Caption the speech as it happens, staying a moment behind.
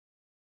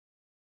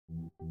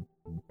Well,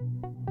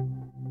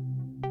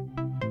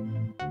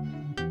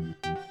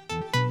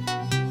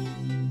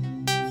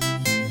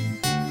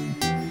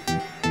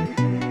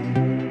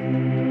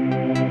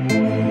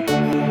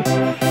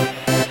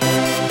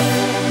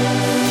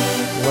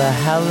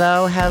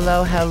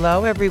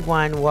 hello,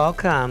 everyone.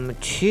 Welcome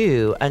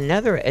to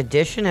another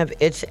edition of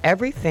It's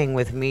Everything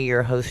with me,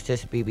 your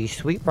hostess, BB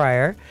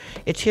Sweetbriar.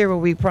 It's here where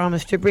we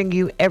promise to bring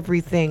you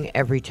everything,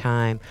 every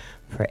time,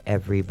 for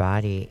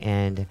everybody.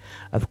 And,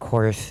 of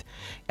course,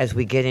 as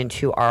we get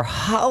into our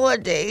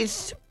holiday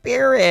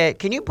spirit,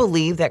 can you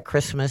believe that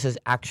Christmas is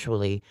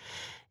actually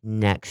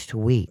next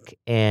week?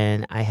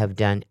 And I have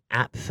done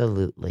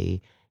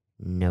absolutely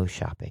no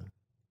shopping.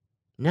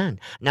 None.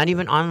 Not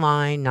even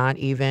online, not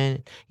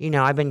even,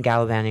 I've been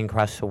gallivanting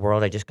across the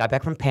world. I just got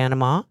back from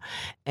Panama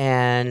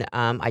and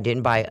I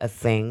didn't buy a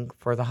thing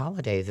for the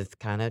holidays. It's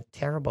kind of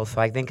terrible.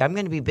 So I think I'm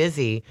going to be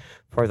busy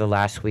for the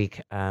last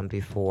week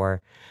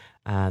before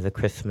the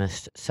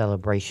Christmas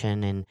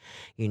celebration and,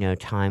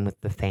 time with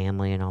the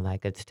family and all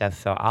that good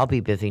stuff. So I'll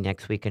be busy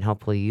next week and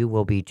hopefully you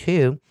will be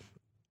too.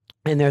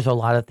 And there's a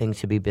lot of things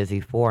to be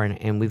busy for.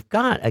 And we've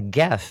got a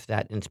guest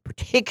that is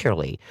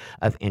particularly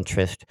of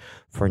interest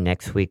for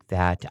next week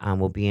that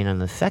will be in on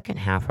the second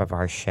half of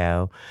our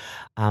show.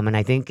 And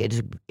I think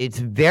it's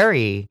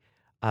very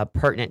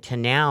pertinent to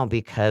now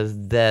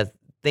because the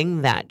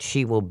thing that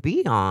she will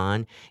be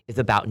on is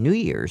about New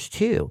Year's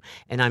too.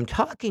 And I'm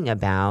talking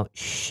about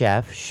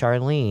Chef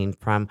Charleen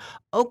from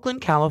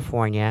Oakland,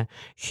 California.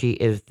 She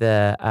is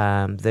the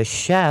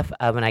chef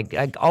of, and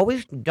I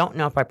always don't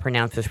know if I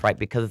pronounce this right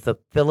because it's a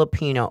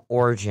Filipino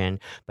origin,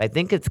 but I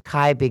think it's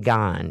Kai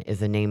Bigan is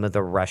the name of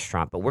the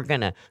restaurant. But we're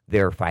gonna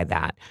verify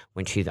that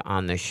when she's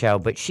on the show.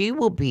 But she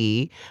will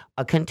be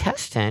a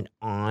contestant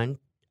on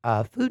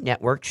Food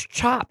Network's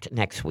Chopped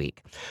next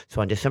week.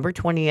 So on December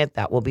 20th,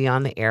 that will be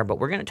on the air, but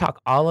we're going to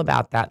talk all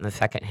about that in the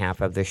second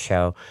half of the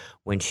show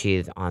when she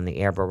is on the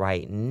air. But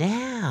right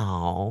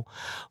now,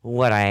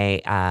 what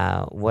I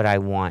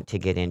want to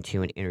get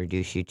into and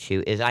introduce you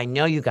to is I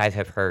know you guys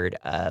have heard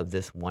of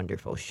this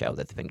wonderful show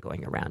that's been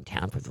going around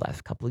town for the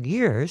last couple of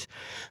years,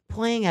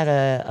 playing at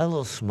a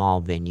little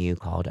small venue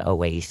called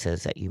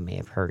Oasis that you may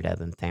have heard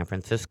of in San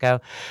Francisco.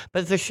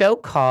 But it's a show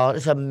called,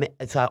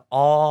 it's an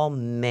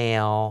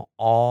all-male,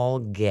 all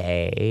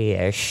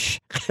gay-ish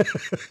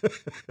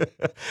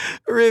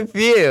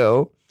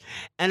review,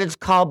 and it's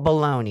called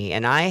BALONEY.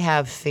 And I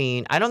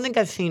don't think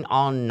I've seen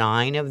all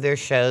 9 of their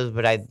shows,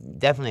 but I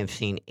definitely have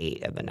seen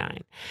 8 of the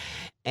 9.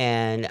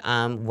 And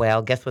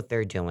well, guess what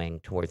they're doing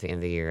towards the end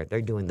of the year?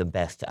 They're doing the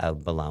best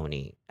of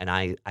BALONEY, and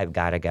I've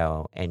got to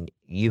go, and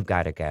you've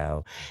got to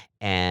go,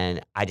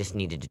 and I just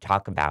needed to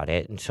talk about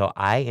it, and so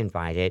I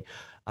invited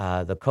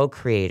the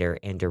co-creator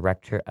and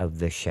director of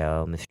the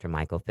show, Mr.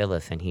 Michael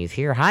Phillis, and he's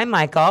here. Hi,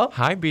 Michael.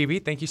 Hi,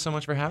 BB. Thank you so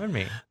much for having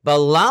me.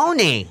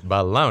 BALONEY.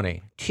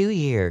 2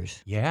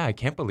 years. Yeah, I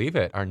can't believe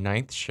it. Our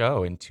 9th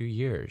show in 2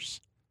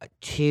 years.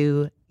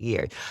 2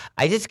 years.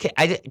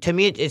 To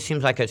me, it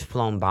seems like it's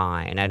flown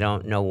by, and I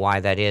don't know why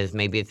that is.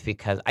 Maybe it's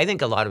because I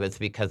think a lot of it's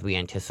because we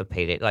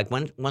anticipate it. Like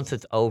once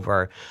it's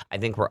over, I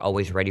think we're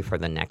always ready for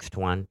the next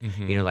one.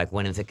 Mm-hmm. Like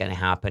when is it going to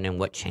happen, and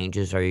what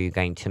changes are you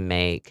going to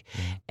make?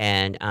 Mm-hmm.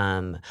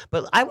 And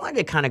but I wanted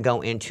to kind of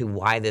go into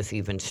why this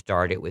even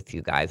started with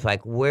you guys.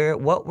 Like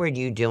what were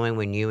you doing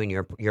when you and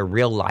your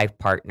real life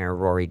partner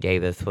Rory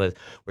Davis were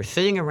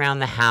sitting around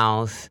the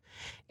house?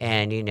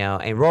 And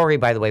and Rory,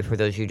 by the way, for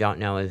those who don't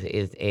know,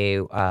 is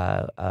a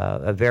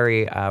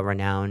very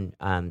renowned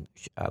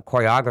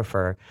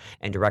choreographer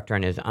and director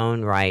in his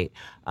own right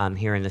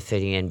here in the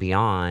city and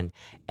beyond.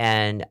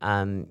 And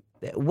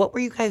what were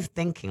you guys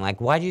thinking? Like,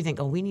 why do you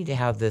think, we need to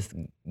have this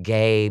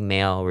gay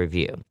male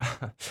review?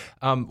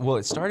 Well,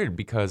 it started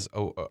because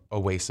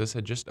Oasis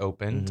had just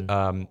opened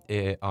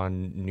Mm-hmm.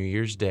 on New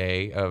Year's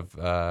Day of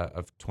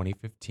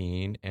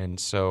 2015, and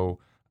so.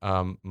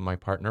 My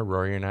partner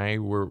Rory and I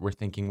were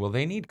thinking, well,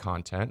 they need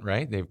content,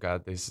 right? They've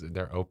got this,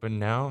 they're open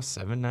now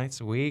 7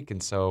 nights a week.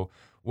 And so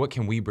what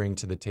can we bring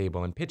to the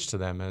table and pitch to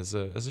them as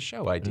a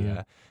show idea?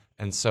 Mm-hmm.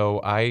 And so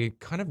I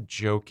kind of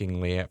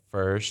jokingly at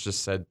first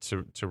just said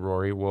to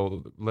Rory,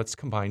 well, let's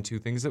combine 2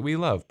 things that we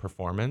love,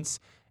 performance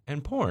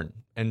and porn,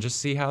 and just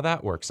see how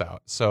that works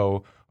out.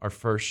 So our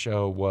first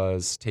show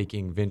was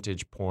taking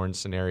vintage porn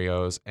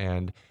scenarios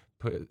and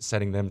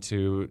setting them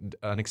to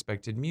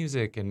unexpected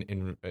music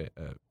and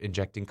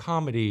injecting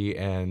comedy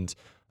and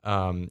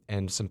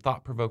some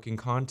thought-provoking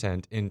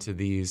content into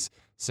these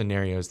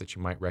scenarios that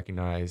you might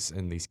recognize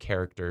and these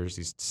characters,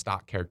 these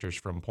stock characters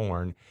from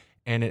porn.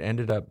 And it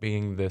ended up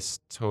being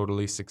this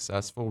totally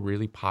successful,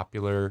 really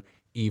popular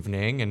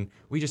evening. And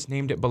we just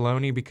named it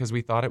BALONEY because we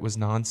thought it was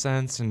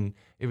nonsense and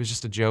it was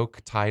just a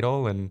joke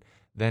title. And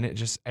then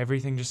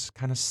everything just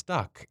kind of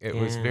stuck. It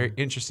was very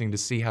interesting to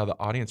see how the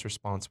audience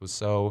response was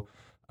so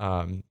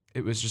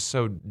it was just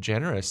so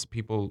generous.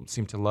 People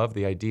seemed to love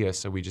the idea,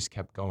 so we just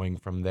kept going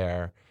from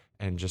there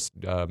and just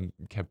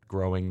kept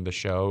growing the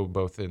show,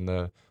 both in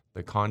the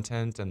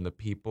content and the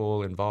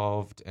people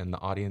involved and the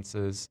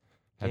audiences.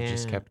 have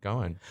just Yeah. kept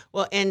going.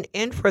 Well,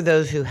 and for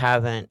those who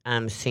haven't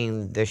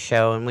seen the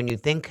show, and when you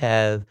think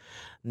of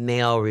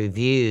male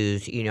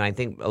reviews, I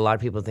think a lot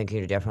of people think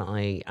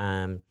definitely,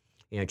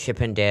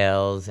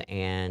 Chippendales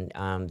and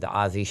the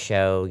Aussie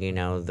show,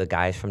 the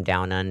guys from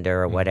Down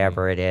Under or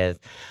whatever it is,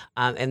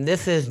 and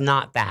this is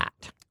not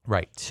that.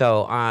 Right.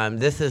 So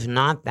this is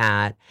not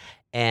that,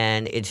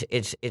 and it's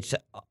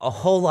a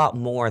whole lot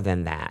more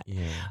than that.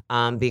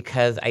 Yeah.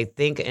 Because I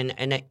think, and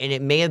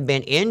it may have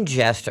been in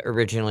jest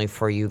originally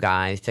for you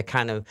guys to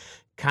kind of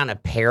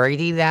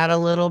parody that a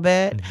little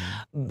bit,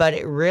 but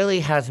it really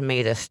has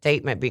made a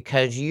statement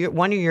because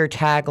one of your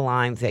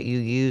taglines that you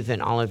use in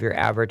all of your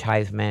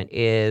advertisement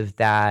is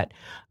that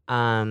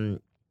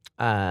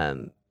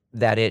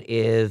that it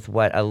is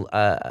what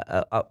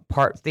a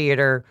part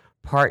theater,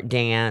 part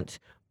dance,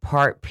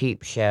 part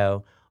peep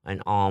show,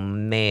 and all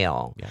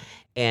male. Yeah.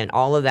 And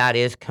all of that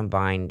is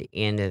combined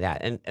into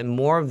that. And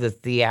more of the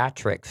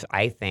theatrics,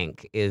 I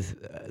think, is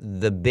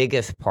the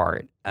biggest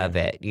part of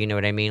it. You know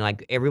what I mean?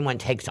 Like, everyone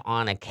takes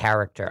on a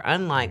character,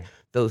 unlike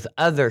those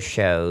other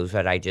shows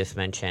that I just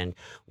mentioned,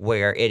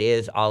 where it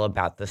is all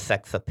about the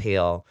sex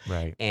appeal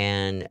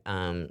and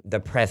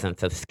the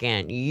presence of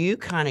skin. You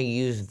kind of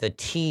use the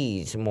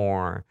tease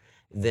more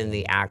than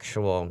the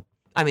actual...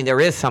 I mean, there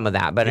is some of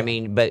that, but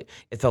but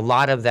it's a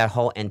lot of that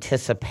whole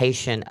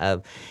anticipation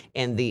of,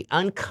 and the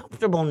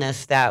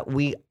uncomfortableness that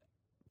we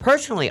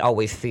personally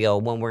always feel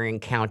when we're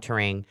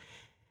encountering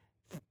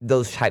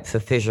those types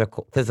of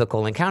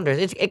physical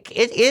encounters.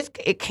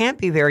 It can't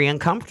be very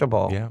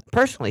uncomfortable,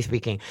 personally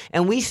speaking,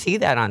 and we see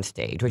that on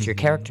stage with your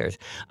characters.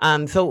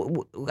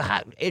 So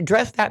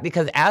address that,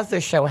 because as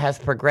the show has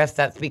progressed,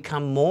 that's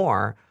become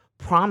more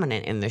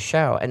prominent in the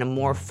show and a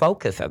more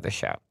focus of the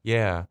show.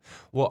 Yeah.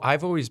 Well,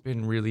 I've always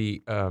been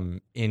really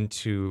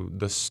into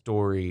the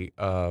story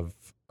of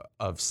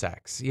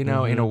sex, in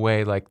a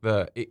way. Like,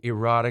 the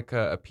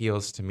erotica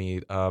appeals to me.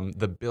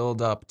 The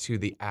build up to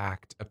the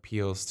act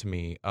appeals to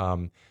me.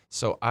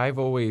 So I've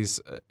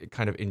always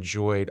kind of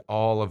enjoyed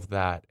all of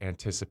that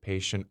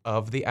anticipation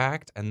of the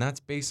act, and that's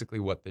basically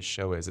what this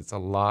show is. It's a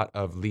lot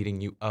of leading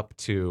you up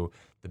to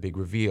the big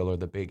reveal or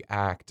the big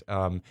act,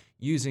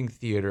 using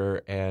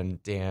theater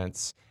and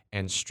dance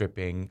and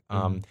stripping.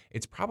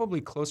 It's probably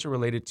closer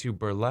related to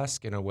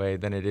burlesque in a way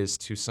than it is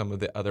to some of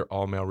the other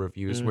all-male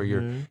reviews where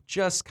you're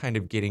just kind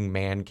of getting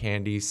man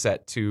candy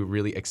set to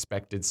really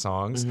expected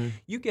songs.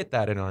 You get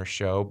that in our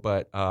show,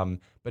 but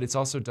it's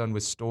also done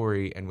with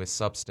story and with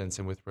substance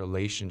and with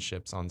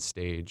relationships on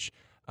stage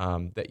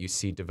that you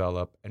see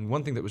develop. And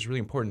one thing that was really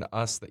important to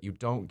us that you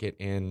don't get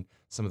in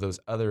some of those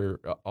other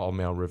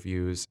all-male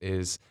reviews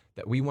is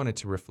that we wanted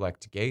to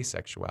reflect gay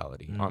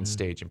sexuality on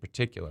stage in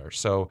particular.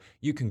 So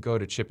you can go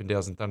to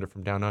Chippendales and Thunder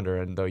from Down Under,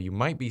 and though you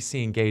might be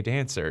seeing gay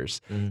dancers,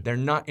 they're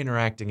not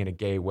interacting in a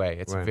gay way.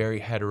 It's a very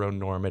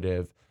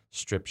heteronormative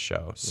strip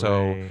show.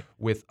 So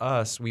with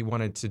us, we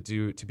wanted to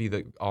be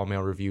the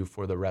all-male review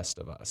for the rest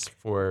of us,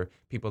 for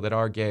people that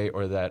are gay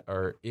or that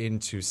are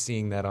into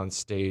seeing that on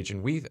stage.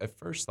 And we at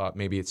first thought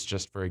maybe it's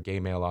just for a gay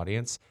male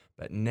audience,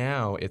 but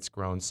now it's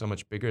grown so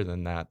much bigger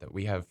than that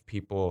we have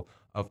people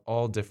of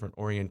all different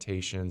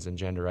orientations and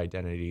gender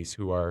identities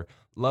who are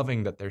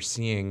loving that they're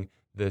seeing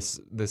this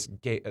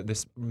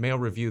male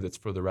review that's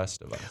for the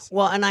rest of us.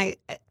 Well, and I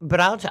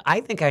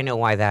think I know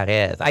why that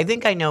is. I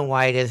think I know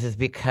why it is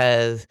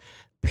because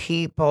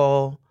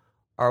people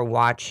are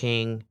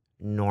watching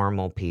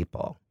normal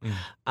people.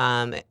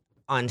 On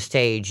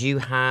stage, you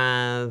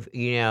have,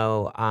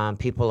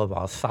 people of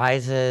all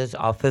sizes,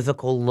 all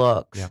physical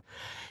looks,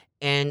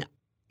 and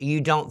you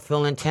don't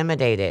feel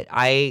intimidated.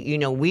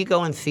 We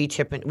go and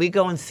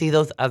see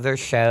those other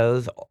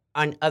shows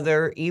on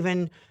other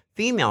even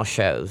female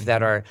shows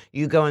that are,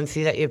 you go and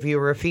see that if you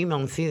were a female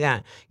and see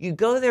that. You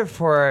go there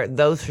for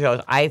those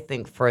shows, I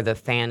think, for the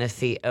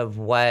fantasy of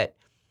what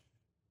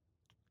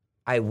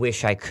I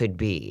wish I could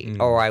be,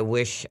 or I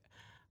wish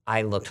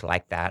I looked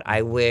like that.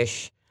 I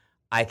wish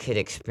I could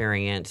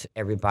experience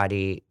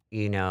everybody,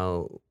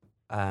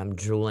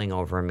 drooling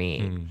over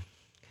me.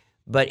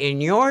 But in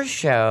your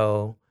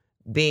show,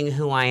 being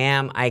who I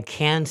am, I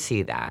can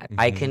see that.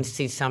 I can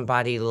see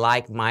somebody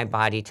like my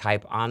body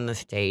type on the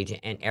stage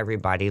and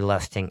everybody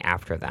lusting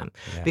after them.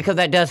 Because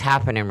that does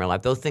happen in real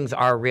life. Those things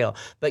are real.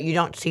 But you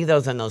don't see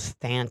those in those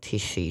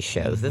fantasy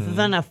shows. This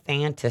isn't a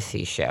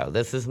fantasy show.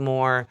 This is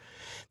more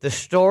the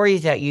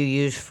stories that you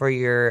use for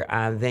your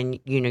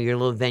your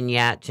little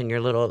vignettes and your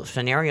little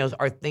scenarios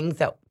are things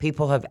that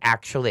people have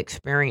actually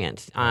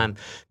experienced.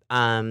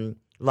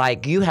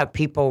 Like, you have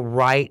people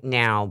right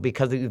now,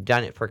 because you've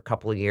done it for a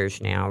couple of years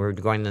now, we're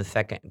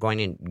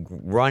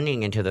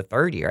running into the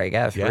third year, I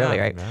guess, really,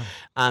 right?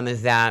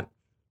 Is that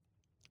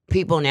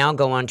people now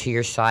go onto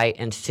your site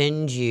and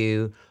send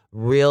you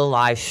real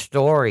life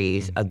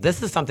stories.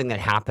 This is something that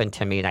happened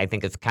to me, and I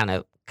think it's kind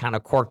of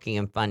quirky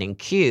and fun and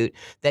cute,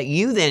 that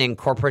you then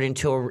incorporate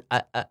into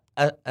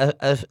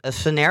a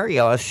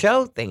scenario, a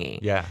show thingy.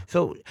 Yeah.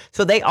 So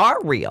they are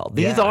real.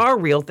 These are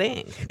real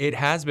things. It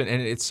has been,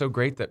 and it's so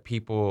great that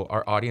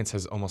our audience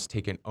has almost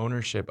taken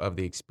ownership of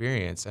the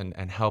experience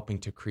and helping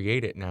to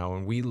create it now,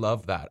 and we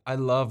love that. I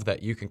love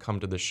that you can come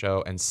to the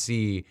show and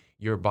see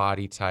your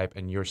body type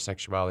and your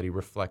sexuality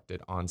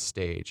reflected on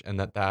stage, and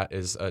that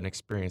is an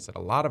experience that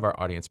a lot of our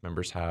audience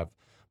members have.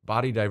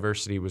 Body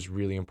diversity was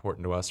really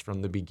important to us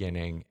from the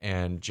beginning,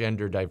 and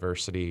gender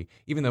diversity.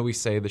 Even though we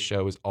say the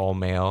show is all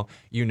male,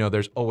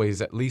 there's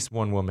always at least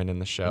one woman in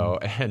the show,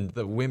 and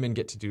the women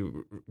get to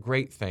do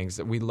great things.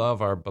 That we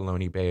love our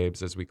baloney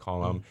babes, as we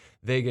call them.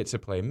 They get to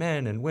play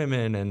men and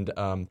women,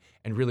 and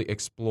really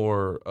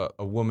explore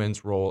a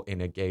woman's role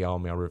in a gay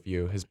all-male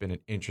review has been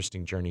an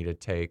interesting journey to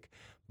take.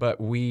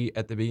 But we,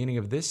 at the beginning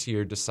of this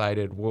year,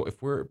 decided, well,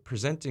 if we're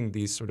presenting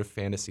these sort of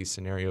fantasy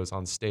scenarios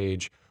on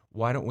stage,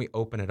 why don't we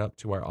open it up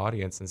to our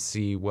audience and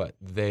see what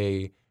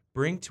they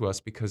bring to us?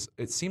 Because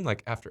it seemed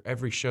like after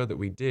every show that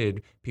we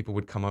did, people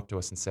would come up to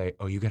us and say,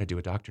 oh, you got to do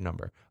a doctor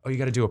number. Oh, you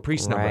got to do a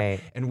priest number.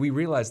 And we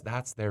realized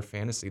that's their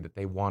fantasy that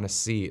they want to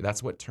see.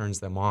 That's what turns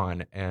them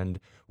on. And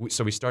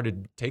so we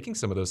started taking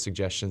some of those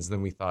suggestions.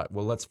 Then we thought,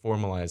 well, let's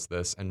formalize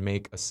this and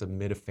make a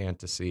submit a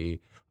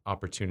fantasy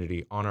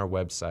opportunity on our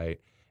website.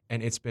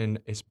 And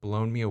it's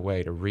blown me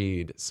away to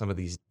read some of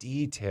these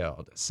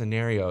detailed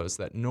scenarios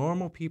that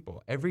normal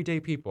people, everyday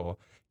people,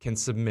 can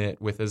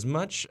submit with as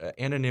much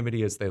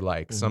anonymity as they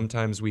like.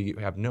 Sometimes we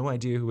have no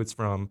idea who it's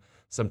from.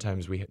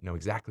 Sometimes we know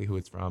exactly who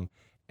it's from.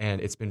 And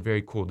it's been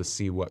very cool to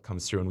see what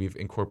comes through. And we've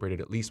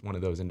incorporated at least one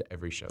of those into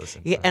every show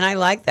since then. And I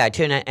like that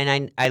too.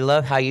 And I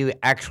love how you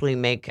actually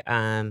make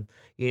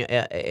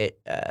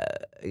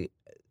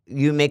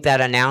you make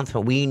that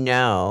announcement. We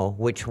know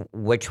which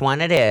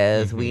one it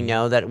is. We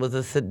know that it was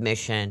a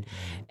submission,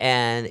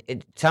 and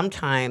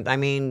sometimes,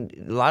 a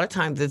lot of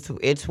times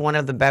it's one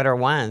of the better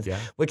ones.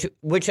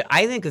 Which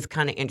I think is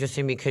kind of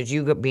interesting, because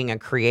you being a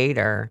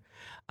creator,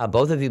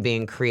 both of you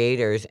being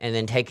creators, and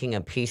then taking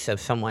a piece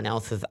of someone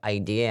else's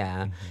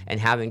idea and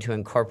having to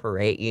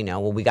incorporate,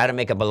 we got to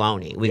make a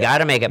baloney. We got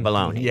to make it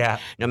baloney.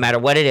 No matter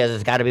what it is,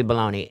 it's got to be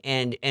baloney.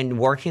 And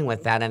working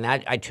with that, and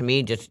that to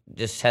me just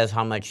says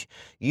how much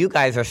you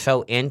guys are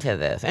so into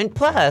this. And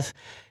plus,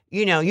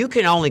 you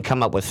can only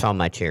come up with so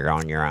much here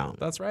on your own.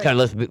 That's right. So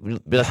let's be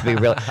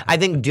real. I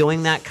think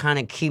doing that kind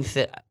of keeps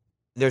it.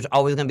 There's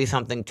always going to be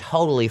something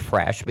totally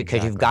fresh,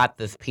 because you've got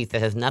this piece that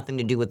has nothing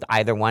to do with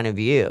either one of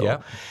you.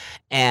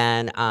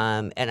 And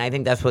I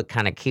think that's what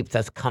kind of keeps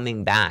us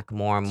coming back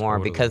more and more,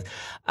 because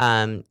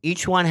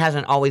each one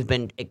hasn't always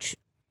been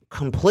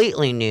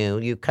completely new.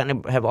 You kind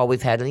of have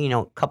always had,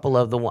 a couple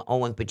of the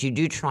old ones, but you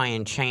do try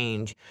and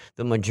change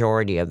the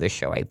majority of the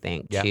show, I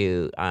think,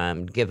 to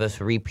give us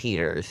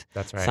repeaters.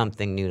 That's right.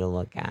 Something new to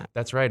look at.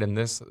 That's right. And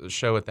this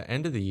show at the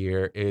end of the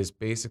year is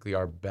basically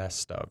our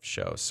best of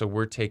show. So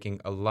we're taking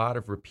a lot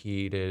of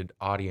repeated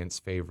audience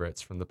favorites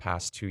from the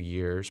past 2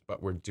 years,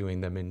 but we're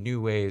doing them in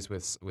new ways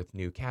with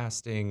new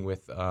casting,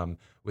 with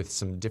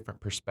some different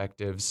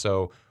perspectives.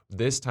 So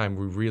this time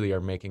we really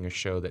are making a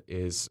show that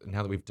is,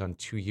 now that we've done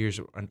 2 years,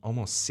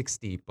 almost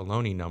 60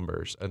 baloney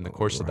numbers in the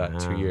course of that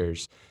 2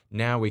 years.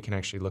 Now we can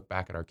actually look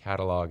back at our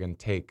catalog and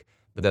take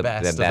the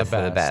best of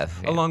the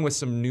best, along with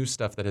some new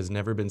stuff that has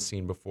never been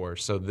seen before.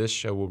 So this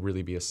show will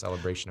really be a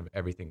celebration of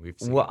everything we've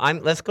seen. Well,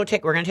 we're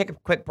going to take a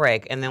quick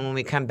break, and then when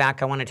we come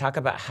back, I want to talk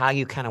about how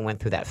you kind of went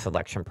through that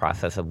selection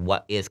process of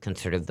what is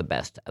considered the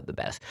best of the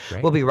best.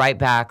 Great. We'll be right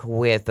back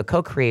with the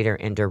co-creator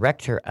and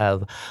director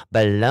of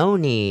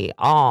Baloney,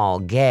 all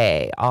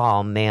gay,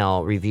 all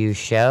male review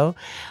show,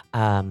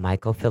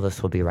 Michael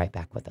Phillis. Will be right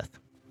back with us.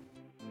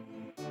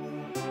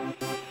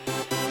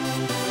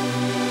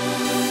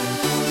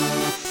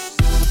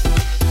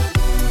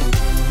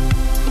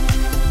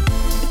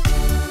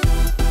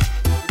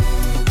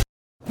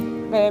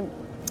 Babe,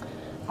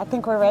 I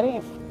think we're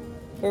ready.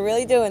 We're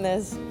really doing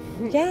this.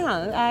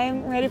 Yeah,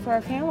 I'm ready for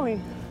our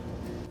family.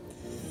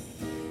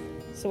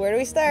 So where do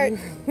we start?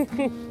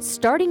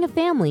 Starting a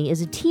family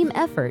is a team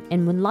effort,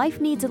 and when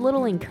life needs a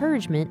little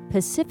encouragement,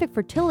 Pacific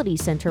Fertility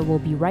Center will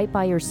be right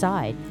by your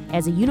side.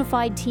 As a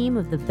unified team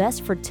of the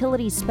best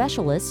fertility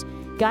specialists,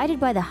 guided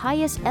by the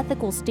highest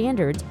ethical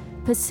standards,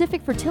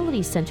 Pacific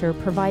Fertility Center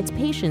provides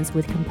patients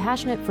with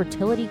compassionate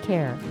fertility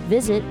care.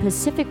 Visit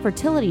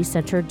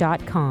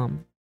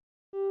pacificfertilitycenter.com.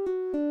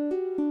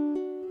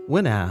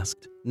 When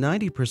asked,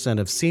 90%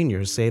 of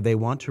seniors say they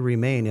want to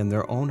remain in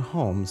their own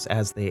homes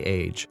as they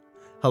age.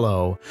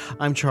 Hello,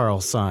 I'm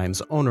Charles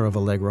Symes, owner of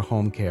Allegra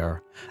Home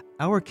Care.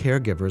 Our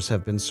caregivers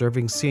have been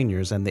serving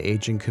seniors and the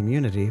aging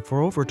community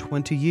for over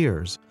 20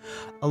 years.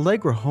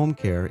 Allegra Home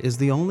Care is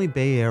the only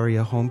Bay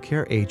Area home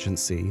care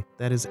agency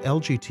that is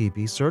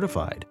LGTB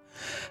certified.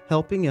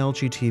 Helping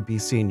LGTB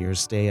seniors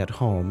stay at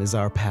home is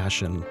our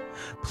passion.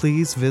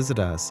 Please visit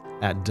us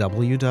at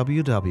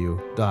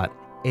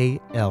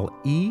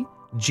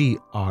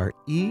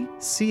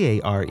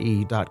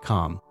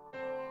www.alegrecare.com.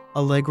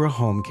 Allegra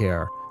Home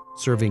Care,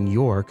 serving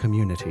your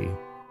community.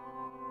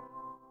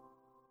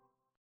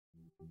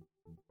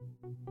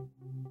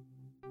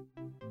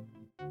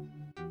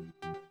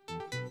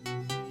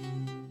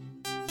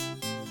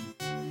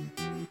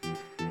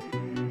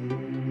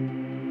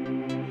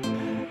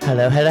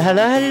 Hello, hello,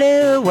 hello,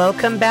 hello.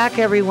 Welcome back,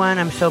 everyone.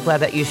 I'm so glad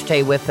that you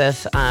stay with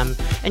us.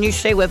 And you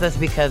stay with us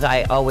because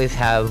I always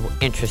have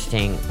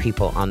interesting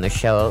people on the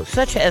show,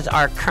 such as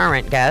our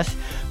current guest,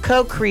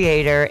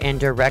 co-creator and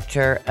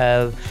director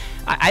of,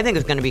 I think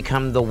it's going to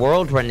become the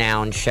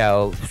world-renowned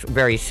show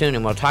very soon,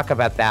 and we'll talk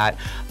about that.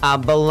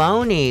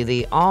 BALONEY,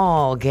 the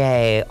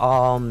all-gay,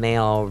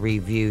 all-male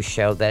review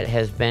show that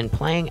has been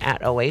playing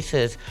at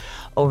Oasis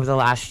over the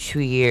last 2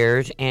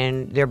 years,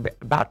 and they're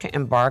about to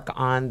embark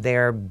on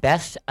their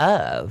best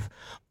of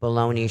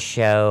BALONEY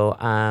show.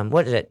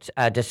 What is it?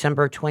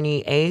 December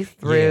 28th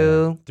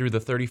through the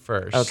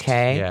 31st.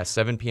 Okay. Yeah,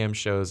 7 p.m.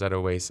 shows at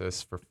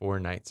Oasis for 4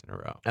 nights in a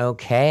row.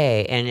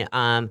 Okay,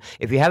 and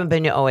if you haven't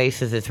been to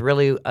Oasis, it's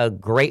really a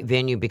great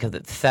venue because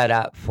it's set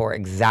up for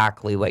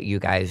exactly what you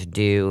guys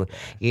do.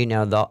 You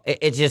know,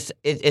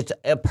 it's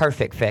a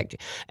perfect fit.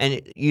 And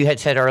you had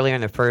said earlier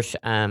in the first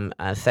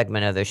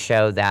segment of the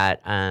show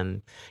that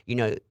you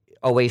know,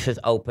 Oasis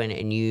open,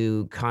 and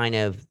you kind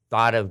of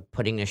thought of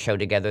putting a show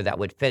together that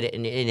would fit it,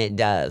 and it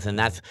does, and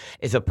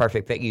it's a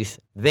perfect fit use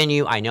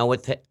venue. I know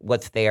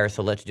what's there,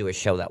 so let's do a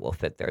show that will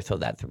fit there. So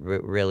that's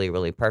really,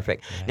 really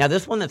perfect. Yeah. Now,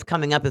 this one that's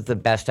coming up is the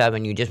best of,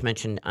 and you just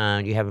mentioned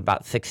you have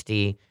about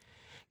 60,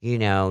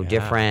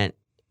 different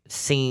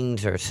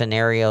scenes or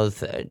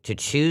scenarios to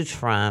choose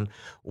from.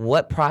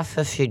 What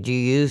process should you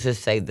use to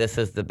say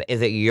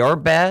is it your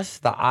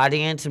best, the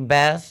audience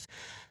best?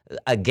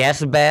 A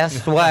guest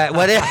best?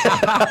 What is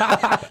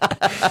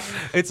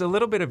It's a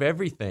little bit of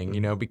everything,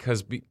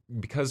 because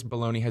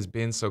BALONEY has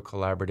been so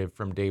collaborative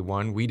from day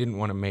one. We didn't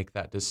want to make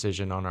that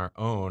decision on our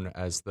own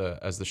as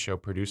the show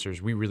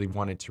producers. We really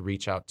wanted to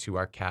reach out to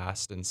our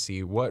cast and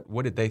see what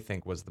did they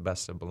think was the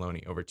best of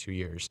BALONEY over 2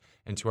 years,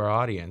 and to our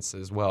audience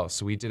as well.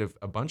 So we did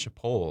a bunch of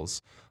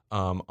polls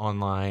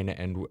online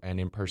and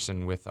in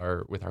person with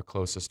our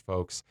closest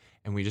folks,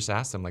 and we just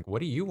asked them, like, what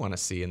do you want to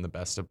see in the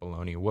best of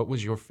BALONEY? What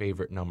was your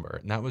favorite number?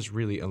 And that was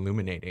really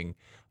illuminating.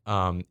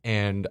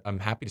 And I'm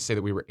happy to say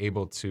that we were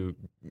able to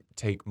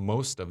take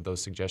most of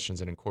those suggestions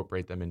and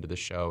incorporate them into the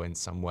show in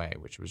some way,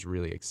 which was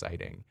really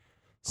exciting.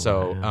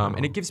 So, Wow.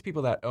 And it gives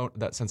people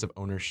that sense of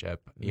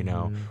ownership.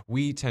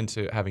 We tend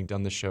to, having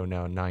done the show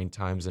now 9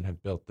 times and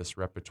have built this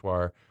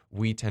repertoire,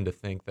 we tend to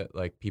think that,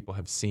 like, people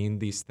have seen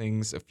these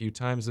things a few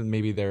times and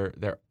maybe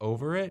they're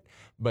over it.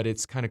 But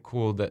it's kind of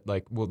cool that,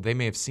 like, well, they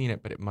may have seen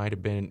it, but it might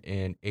have been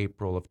in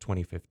April of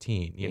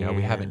 2015.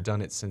 We haven't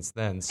done it since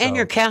then. So. And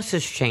your cast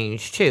has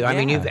changed too. I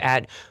mean,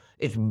 Yeah.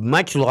 it's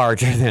much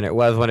larger than it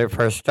was when it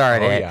first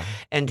started. Oh, yeah.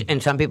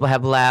 And some people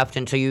have left,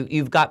 and so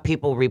you've got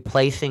people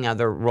replacing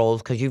other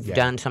roles because you've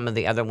done some of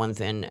the other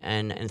ones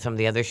and some of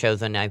the other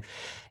shows, and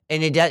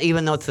it does,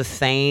 even though it's the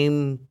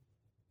same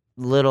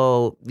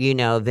little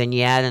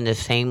vignette and the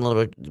same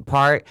little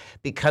part,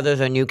 because there's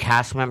a new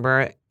cast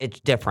member, it's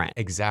different.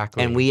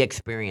 Exactly. And we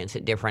experience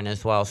it different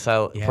as well.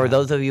 So Yeah. for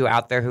those of you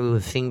out there who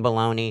have seen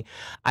BALONEY,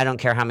 I don't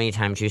care how many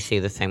times you see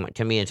the same one.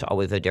 To me, it's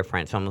always a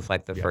difference, almost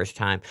like the first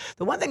time.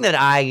 The one thing that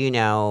I,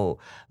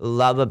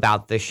 love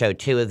about the show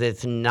too is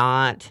it's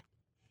not.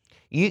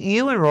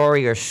 You and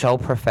Rory are so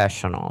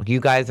professional.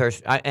 You guys are,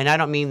 and I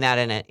don't mean that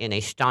in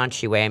a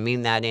staunchy way. I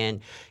mean that in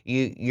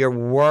your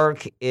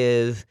work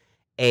is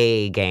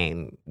A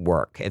game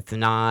work. It's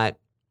not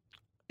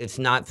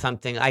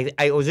something.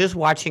 I was just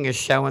watching a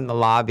show in the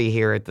lobby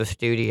here at the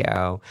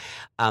studio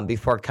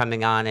before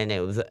coming on, and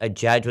it was a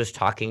judge was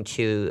talking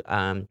to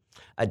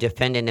a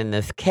defendant in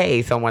this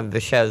case on one of the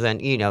shows,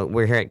 and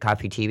we're here at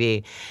Coffee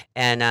TV,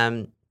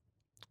 and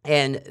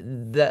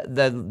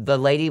the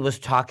lady was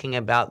talking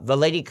about, the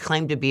lady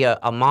claimed to be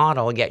a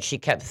model, yet she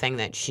kept saying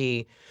that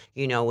she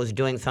was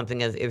doing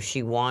something as if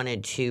she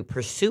wanted to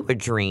pursue a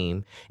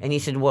dream. And he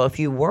said, well, if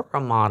you were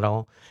a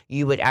model,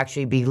 you would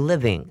actually be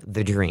living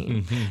the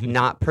dream,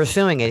 not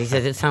pursuing it. He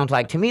says, it sounds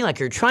like to me like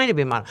you're trying to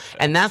be a model.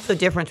 And that's the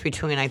difference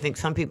between, I think,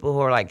 some people who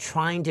are like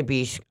trying to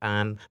be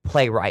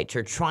playwrights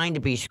or trying to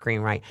be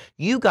screenwriters.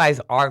 You guys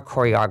are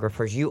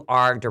choreographers, you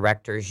are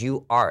directors,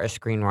 you are a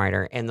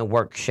screenwriter, and the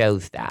work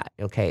shows that,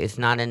 okay? It's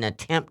not an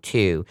attempt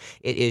to,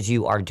 it is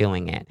you are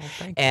doing it. Well,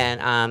 thank you.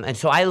 And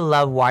so I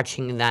love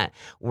watching that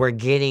we're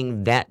getting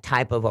that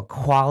type of a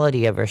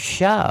quality of a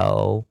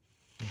show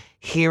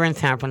here in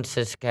San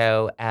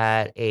Francisco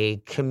at a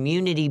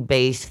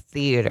community-based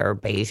theater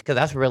base, because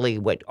that's really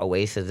what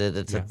Oasis is.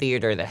 It's a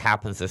theater that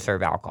happens to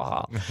serve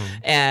alcohol.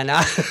 And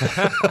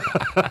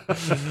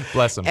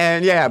bless them.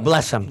 And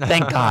bless them.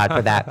 Thank God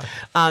for that.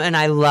 And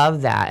I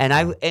love that.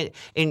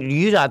 And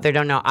you out there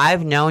don't know,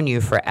 I've known you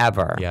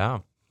forever. Yeah.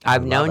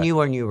 I've known you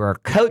when you were a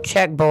coat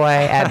check boy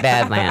at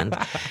Badlands.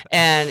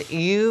 And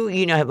you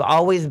have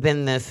always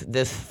been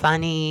this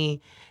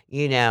funny,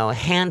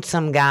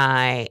 handsome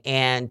guy,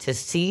 and to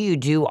see you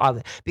do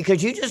all,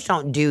 because you just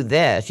don't do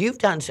this. You've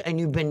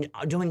been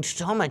doing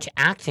so much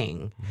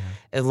acting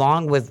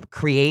along with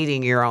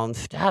creating your own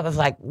stuff. It's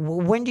like,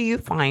 when do you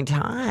find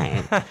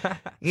time?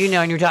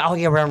 And you're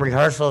talking, we're in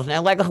rehearsals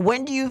now. Like,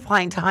 when do you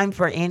find time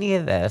for any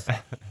of this?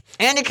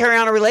 and to carry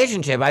on a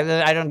relationship.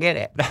 I don't get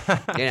it.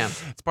 You know,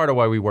 It's part of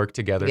why we work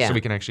together Yeah. so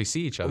we can actually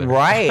see each other.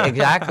 right?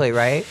 Exactly,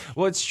 right.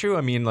 Well, it's true.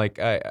 I mean, like,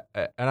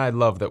 and I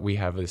love that we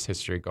have this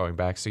history going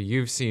back. So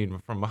you've seen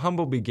from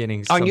humble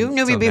beginnings. Oh, you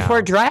knew me before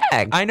now.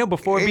 drag. I know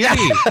before BB.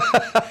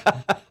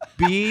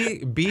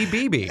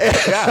 BB.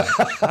 Yeah,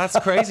 that's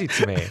crazy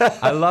to me.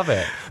 I love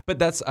it.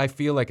 But I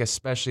feel like,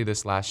 especially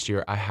this last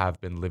year, I have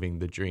been living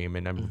the dream,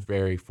 and I'm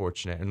very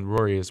fortunate, and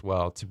Rory as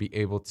well, to be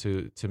able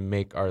to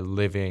make our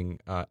living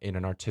in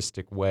an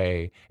artistic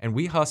way. And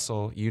we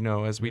hustle,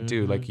 as we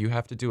do. Like, you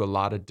have to do a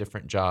lot of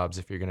different jobs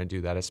if you're going to do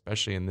that,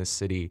 especially in this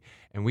city.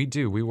 And we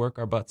work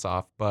our butts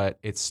off, but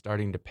it's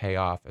starting to pay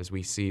off as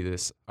we see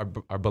this. Our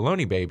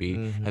Baloney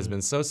baby has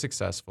been so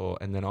successful,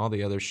 and then all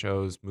the other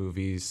shows,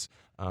 movies,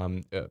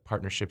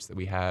 partnerships that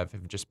we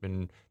have just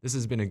been. This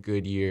has been a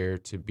good year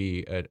to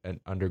be an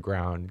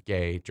underground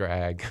gay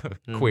drag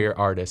queer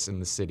artist in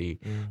the city,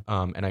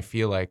 and I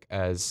feel like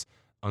as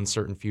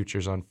uncertain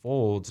futures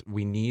unfold,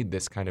 we need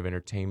this kind of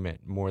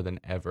entertainment more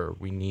than ever.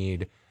 We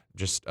need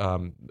just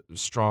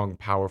strong,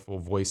 powerful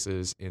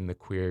voices in the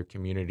queer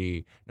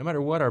community, no matter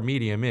what our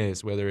medium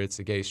is, whether it's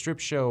a gay strip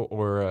show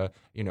or a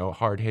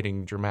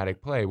hard-hitting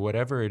dramatic play,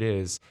 whatever it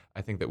is.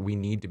 I think that we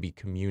need to be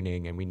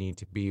communing, and we need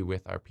to be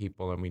with our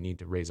people, and we need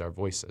to raise our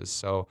voices.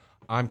 So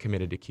I'm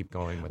committed to keep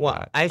going with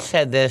that. I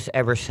said this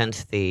ever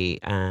since the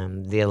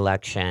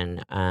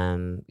election.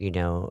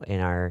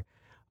 In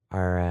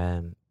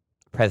our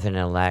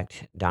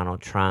president-elect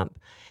Donald Trump,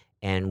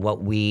 and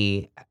what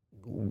we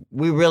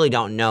really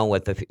don't know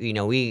what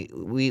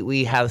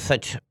we have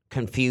such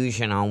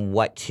confusion on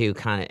what to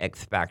kind of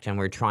expect, and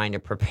we're trying to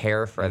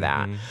prepare for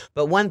that.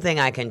 But one thing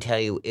I can tell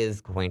you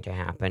is going to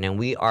happen, and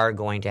we are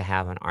going to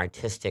have an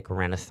artistic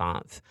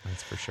renaissance.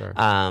 That's for sure.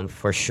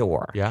 For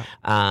sure. Yeah.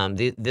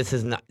 This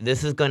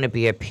is going to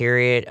be a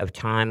period of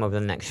time over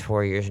the next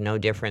 4 years, no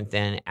different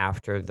than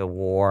after the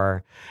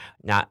war,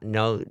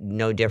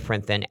 no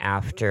different than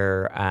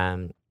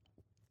after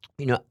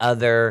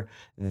other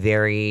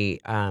very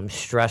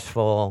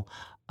stressful,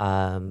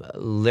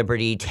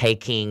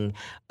 liberty-taking,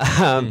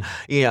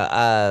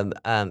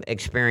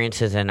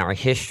 experiences in our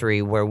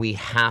history, where we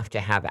have to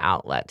have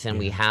outlets, and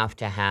we have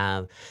to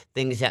have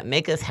things that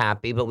make us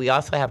happy, but we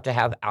also have to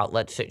have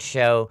outlets that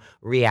show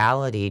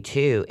reality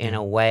too, in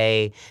a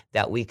way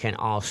that we can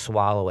all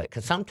swallow it.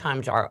 Because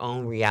sometimes our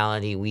own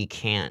reality we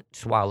can't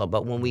swallow,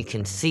 but when we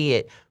can see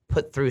it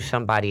put through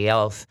somebody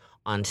else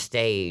on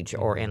stage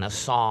or in a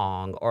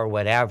song or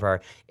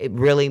whatever, it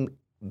really,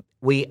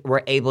 we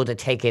were able to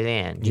take it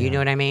in. Do you know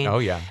what I mean? Oh,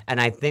 yeah. And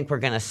I think we're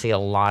going to see a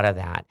lot of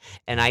that.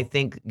 And I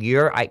think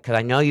because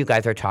I know you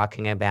guys are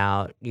talking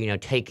about,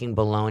 taking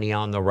Baloney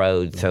on the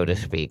road, so to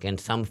speak, in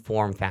some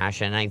form,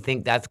 fashion. And I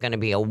think that's going to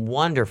be a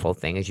wonderful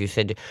thing. As you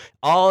said,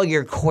 all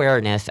your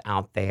queerness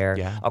out there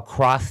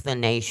across the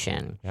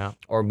nation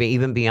or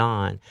even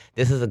beyond,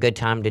 this is a good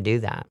time to do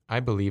that. I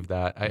believe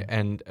that.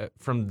 And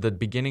from the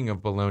beginning of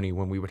Baloney,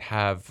 when we would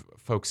have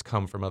folks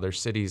come from other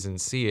cities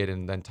and see it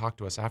and then talk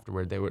to us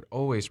afterward, they would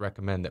always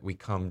recommend that we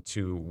come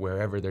to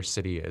wherever their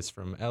city is,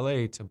 from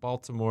LA to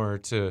Baltimore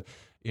to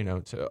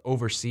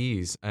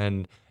overseas.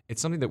 And it's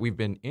something that we've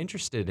been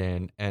interested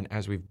in. And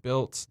as we've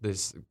built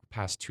this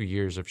past 2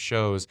 years of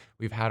shows,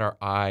 we've had our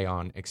eye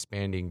on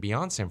expanding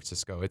beyond San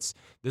Francisco. This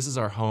is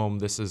our home.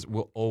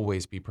 We'll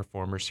always be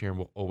performers here, and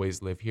we'll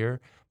always live here.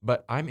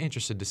 But I'm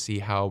interested to see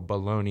how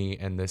Baloney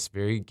and this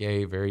very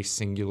gay, very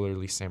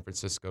singularly San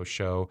Francisco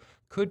show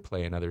could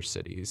play in other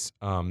cities.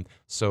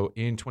 So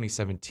in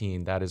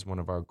 2017, that is one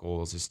of our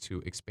goals, is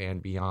to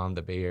expand beyond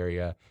the Bay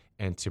Area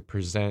and to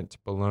present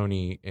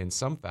Baloney in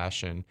some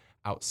fashion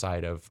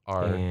outside of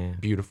our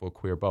beautiful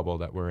queer bubble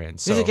that we're in.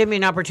 So this will give me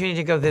an opportunity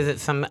to go visit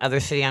some other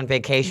city on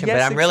vacation,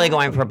 but I'm really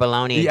going for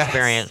Baloney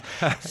experience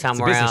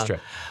somewhere it's a business else. Trip.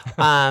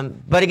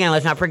 But again,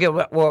 let's not forget,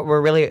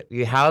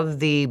 you have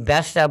the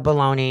Best of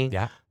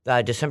Baloney.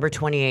 December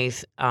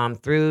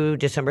 28th through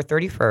December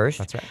 31st.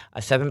 That's right.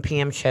 7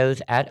 p.m.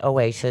 shows at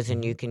Oasis,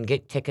 and you can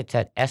get tickets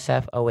at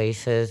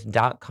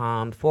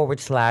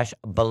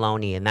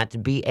sfoasis.com/Baloney, and that's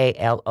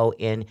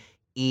BALONEY.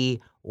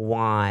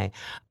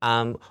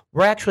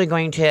 We're actually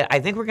going to, I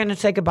think we're going to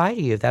say goodbye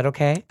to you. Is that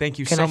okay? Thank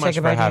you Can so I say much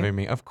for goodbye to you? having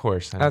me. Of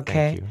course. Anna, Okay.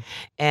 Thank you.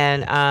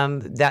 And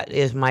that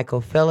is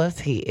Michael Phillis.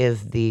 He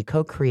is the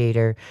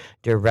co-creator,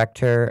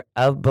 director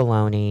of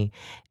Baloney.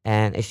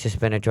 And it's just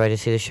been a joy to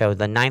see the show.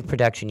 The 9th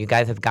production. You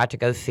guys have got to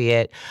go see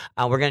it.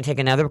 We're going to take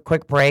another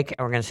quick break, and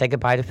we're going to say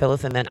goodbye to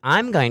Phyllis. And then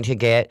I'm going to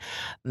get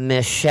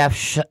Miss Chef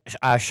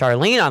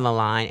Charleen on the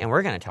line, and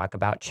we're going to talk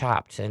about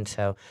Chopped. And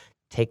so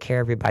take care,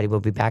 everybody.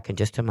 We'll be back in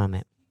just a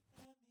moment.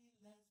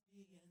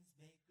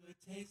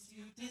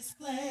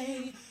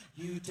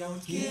 You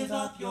don't give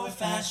up your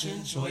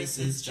fashion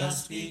choices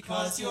just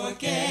because you're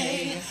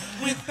gay.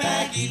 With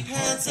baggy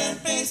pants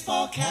and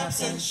baseball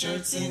caps and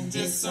shirts in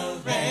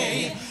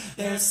disarray,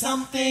 there's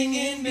something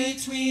in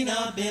between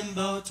a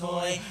bimbo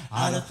toy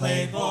on a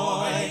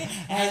Playboy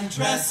and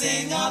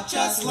dressing up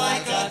just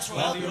like a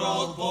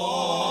 12-year-old boy.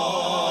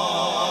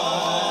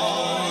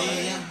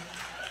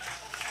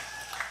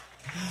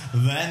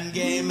 Then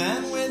gay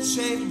men with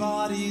shaved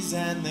bodies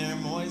and their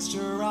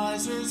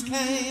moisturizers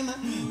came,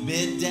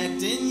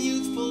 bedecked in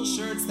youthful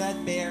shirts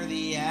that bear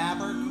the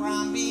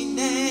Abercrombie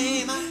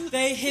name.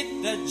 They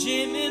hit the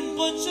gym in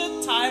butch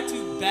attire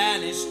to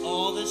banish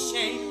all the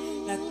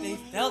shame that they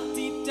felt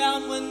deep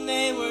down when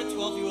they were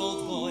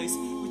 12-year-old boys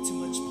with too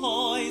much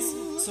poise.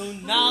 So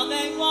now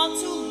they want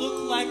to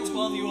look like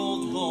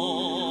 12-year-old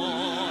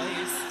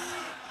boys.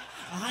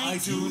 I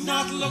do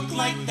not look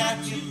like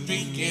that, you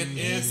think it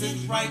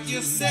isn't right,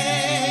 you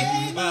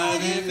say.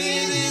 But if it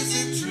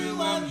isn't true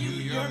on you,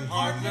 your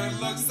partner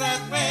looks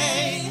that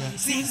way.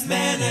 Seems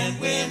men and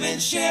women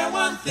share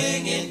one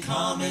thing in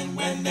common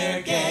when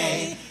they're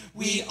gay.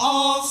 We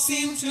all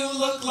seem to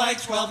look like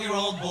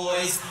 12-year-old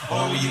boys,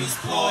 or we use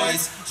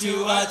ploys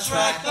to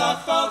attract the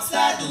folks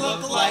that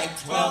look like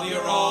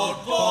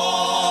 12-year-old boys.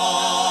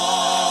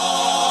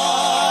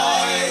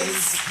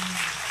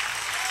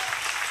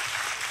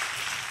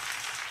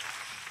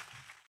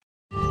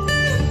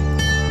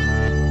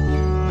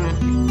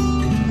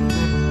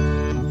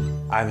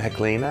 I'm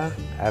Heklina.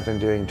 I've been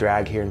doing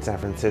drag here in San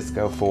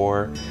Francisco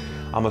for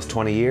almost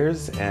 20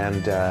 years,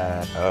 and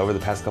over the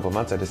past couple of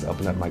months I just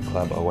opened up my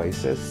club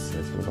Oasis.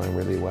 It's been going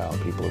really well.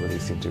 People really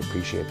seem to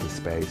appreciate the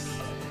space.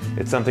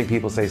 It's something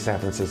people say San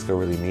Francisco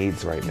really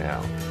needs right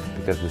now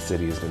because the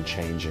city has been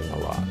changing a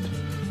lot.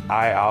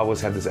 I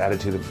always had this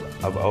attitude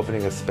of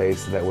opening a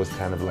space that was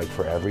kind of like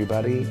for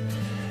everybody,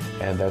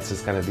 and that's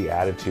just kind of the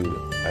attitude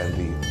and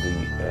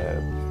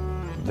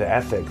the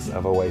ethics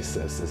of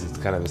Oasis is it's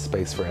kind of a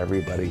space for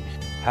everybody.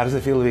 How does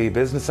it feel to be a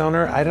business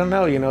owner? I don't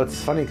know. You know, it's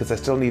funny because I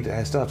still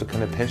have to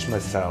kind of pinch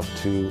myself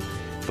to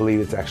believe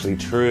it's actually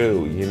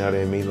true. You know what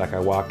I mean? Like I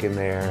walk in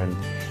there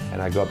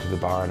and I go up to the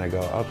bar and I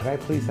go, oh, could I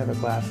please have a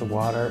glass of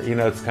water? You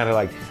know, it's kind of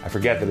like I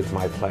forget that it's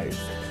my place.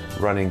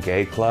 Running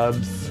gay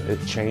clubs,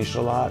 it's changed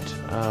a lot.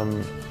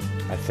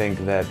 I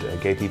think that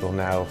gay people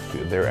now,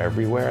 they're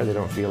everywhere. They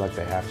don't feel like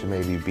they have to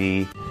maybe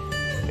be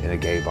in a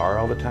gay bar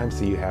all the time,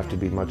 so you have to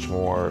be much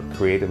more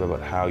creative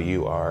about how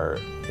you are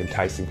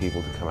enticing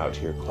people to come out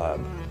to your club.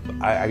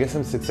 I guess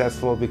I'm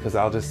successful because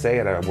I'll just say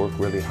it, I work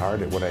really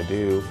hard at what I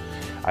do.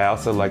 I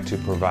also like to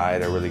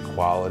provide a really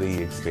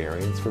quality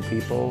experience for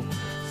people.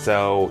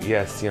 So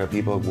yes, you know,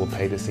 people will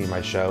pay to see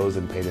my shows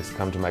and pay to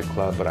come to my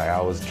club, but I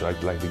always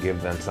like to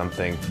give them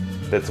something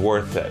that's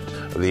worth it.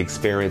 The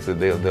experience that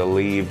they'll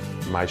leave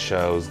my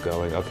shows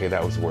going, okay,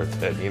 that was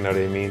worth it, you know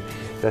what I mean?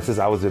 That's just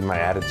always been my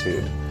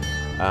attitude.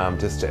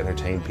 Just to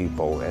entertain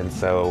people, and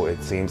so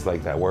it seems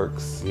like that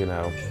works, you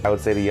know. I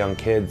would say to young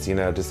kids, you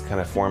know, just kind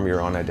of form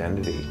your own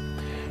identity,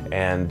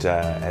 and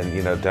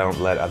you know, don't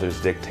let others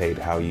dictate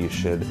how you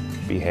should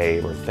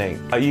behave or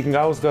think. You can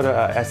always go to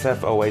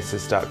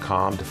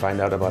sfoasis.com to find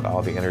out about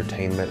all the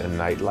entertainment and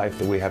nightlife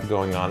that we have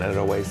going on at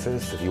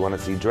Oasis. If you want to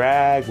see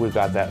drag, we've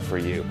got that for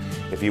you.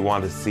 If you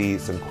want to see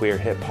some queer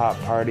hip-hop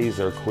parties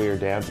or queer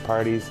dance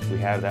parties, we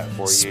have that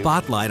for you.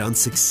 Spotlight on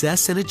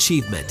Success and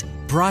Achievement,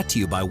 brought to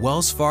you by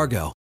Wells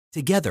Fargo.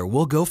 Together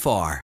we'll go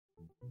far.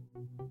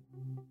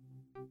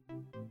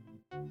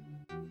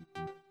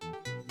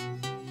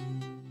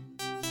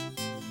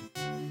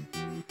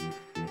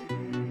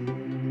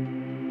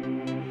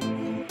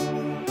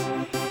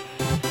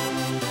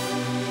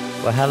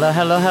 Well, hello,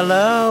 hello,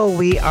 hello.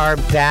 We are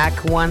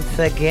back once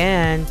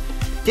again.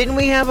 Didn't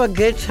we have a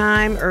good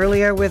time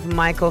earlier with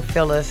Michael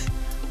Phillis,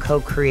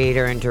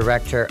 co-creator and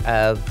director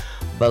of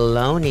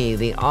BALONEY,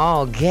 the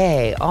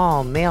all-gay,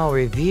 all-male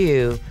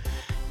review,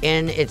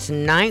 in its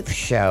 9th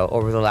show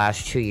over the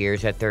last 2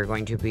 years that they're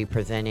going to be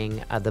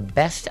presenting the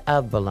best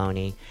of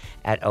BALONEY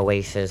at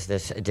Oasis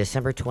this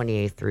December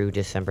 28th through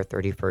December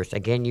 31st.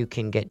 Again, you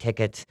can get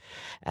tickets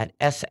at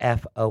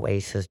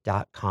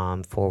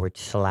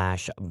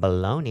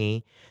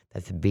sfoasis.com/baloney.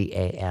 That's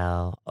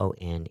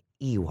BALONEY.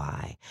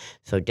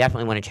 So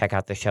definitely want to check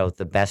out the show. It's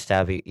the best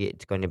of.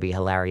 It's going to be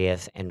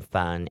hilarious and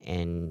fun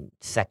and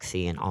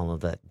sexy and all of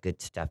the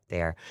good stuff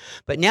there.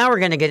 But now we're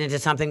going to get into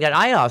something that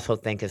I also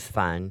think is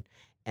fun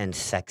and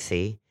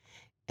sexy,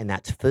 and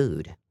that's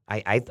food.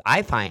 I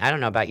find, I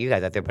don't know about you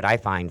guys out there, but I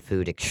find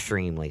food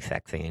extremely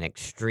sexy and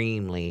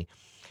extremely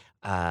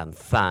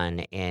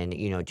fun and,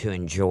 you know, to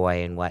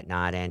enjoy and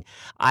whatnot. And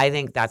I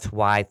think that's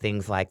why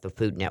things like the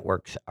Food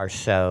Networks are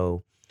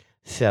so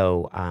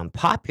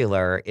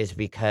popular, is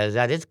because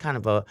that is kind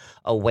of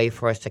a way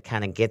for us to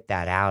kind of get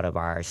that out of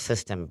our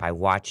system by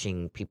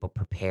watching people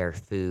prepare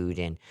food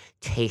and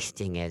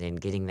tasting it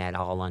and getting that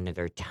all under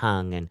their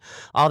tongue and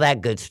all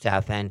that good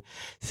stuff. And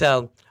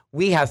so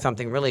we have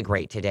something really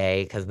great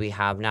today because we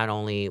have not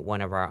only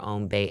one of our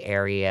own Bay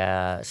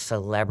Area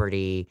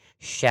celebrity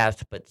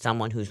chefs, but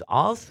someone who's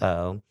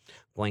also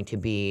going to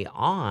be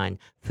on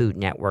Food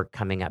Network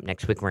coming up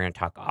next week. We're going to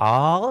talk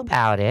all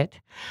about it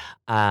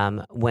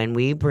when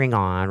we bring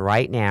on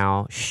right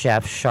now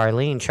Chef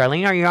Charleen.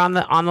 Charleen, are you on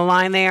the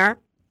line there?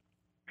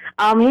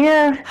 I'm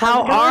here.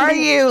 How are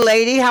you,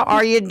 lady? How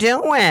are you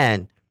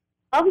doing?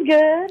 I'm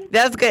good.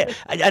 That's good.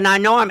 And I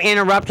know I'm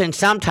interrupting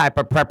some type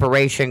of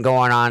preparation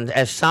going on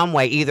as some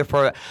way, either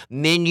for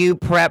menu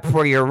prep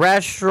for your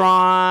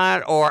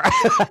restaurant or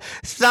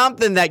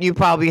something that you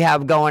probably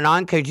have going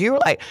on, because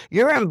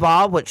you're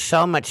involved with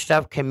so much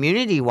stuff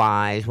community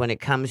wise when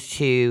it comes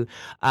to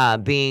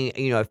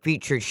being, a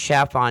featured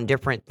chef on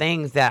different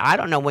things that I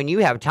don't know when you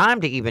have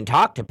time to even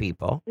talk to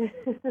people.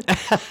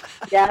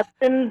 Yeah, it's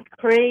been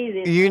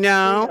crazy.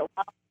 Now,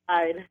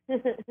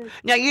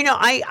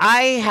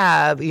 I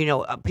have,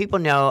 people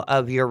know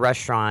of your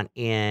restaurant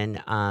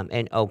in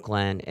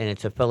Oakland, and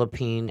it's a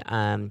Philippine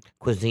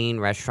cuisine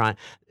restaurant,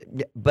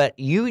 but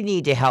you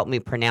need to help me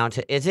pronounce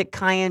it. Is it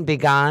Kain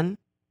Bigan?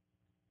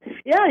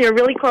 Yeah, you're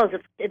really close.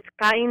 It's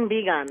Kain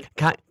Bigan.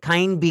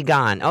 Kain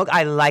Bigan. Oh,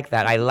 I like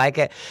that. I like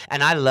it.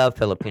 And I love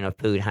Filipino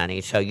food,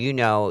 honey. So,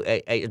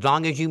 as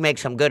long as you make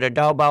some good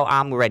adobo,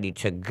 I'm ready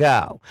to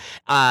go.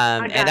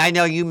 And I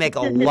know you make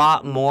a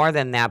lot more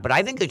than that, but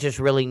I think it's just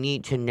really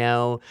neat to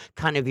know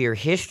kind of your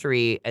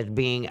history as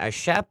being a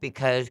chef,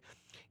 because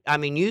I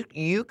mean,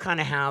 you kind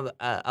of have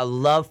a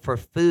love for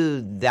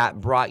food that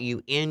brought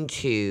you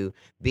into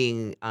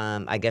being,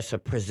 I guess, a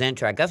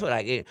presenter. I guess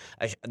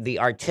the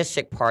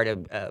artistic part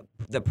of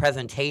the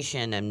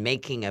presentation and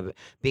making of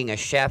being a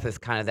chef is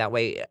kind of that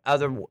way.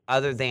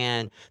 Other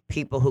than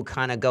people who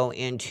kind of go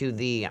into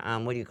the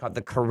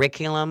the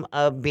curriculum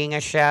of being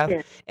a chef,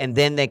 Yeah. and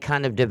then they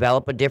kind of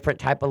develop a different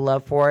type of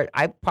love for it.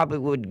 I probably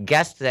would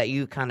guess that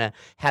you kind of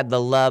had the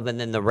love, and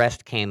then the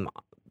rest came.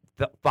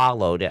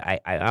 Followed.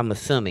 I'm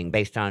assuming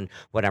based on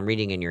what I'm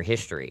reading in your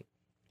history.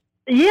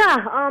 Yeah,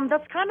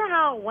 that's kind of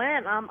how it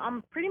went.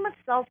 I'm pretty much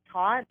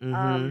self-taught.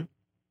 Mm-hmm.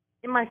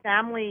 In my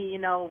family,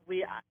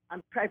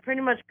 I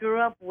pretty much grew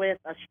up with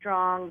a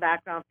strong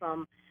background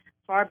from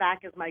far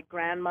back as my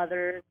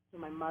grandmother to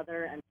my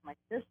mother and to my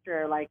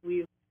sister. Like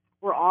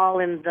we're all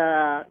in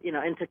the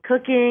into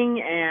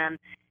cooking and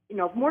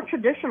more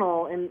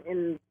traditional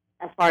in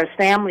as far as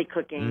family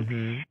cooking.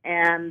 Mm-hmm.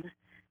 And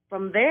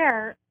from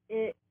there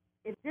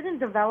it didn't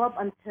develop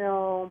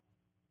until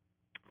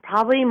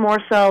probably more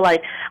so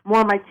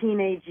more my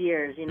teenage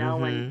years,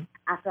 Mm-hmm. when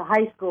after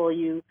high school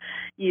you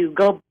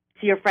go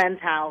to your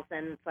friend's house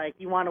and it's like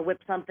you want to whip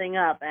something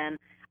up, and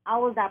I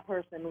was that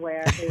person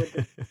where they would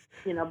just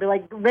be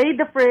like, raid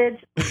the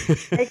fridge,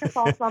 make us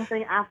all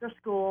something after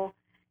school,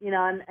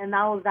 and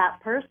I was that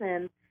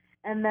person.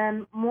 And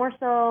then more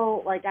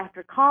so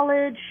after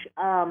college,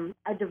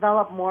 I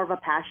developed more of a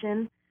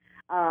passion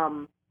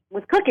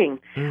with cooking.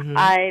 Mm-hmm.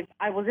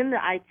 I was in the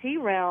IT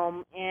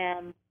realm,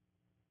 and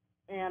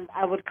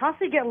I would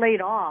constantly get laid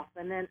off.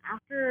 And then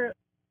after,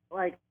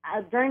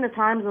 during the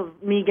times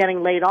of me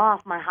getting laid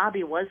off, my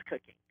hobby was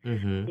cooking.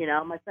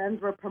 Mm-hmm. My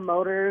friends were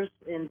promoters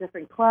in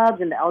different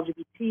clubs in the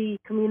LGBT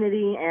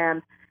community,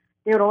 and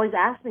they would always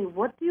ask me,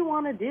 "What do you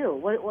want to do?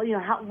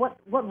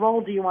 What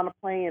role do you want to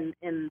play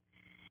in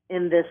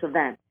this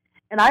event?"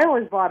 And I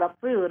always brought up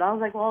food. I was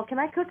like, well, can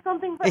I cook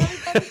something for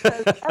everybody?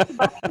 'Cause that's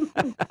about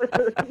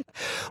food.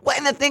 Well,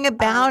 and the thing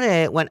about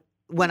it, when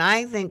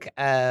I think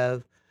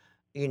of,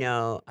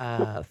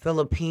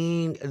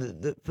 Philippine,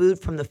 the food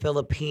from the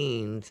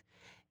Philippines,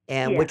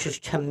 and Yeah. which is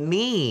to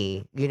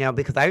me,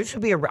 because I used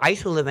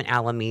to live in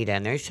Alameda,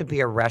 and there used to be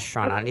a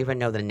restaurant. I don't even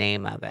know the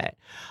name of it.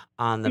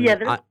 On the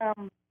There's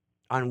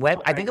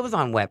I think it was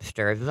on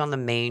Webster. It was on the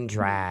main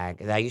drag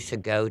that I used to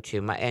go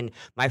to.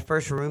 My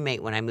first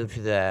roommate when I moved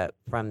to the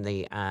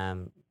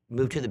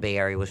Bay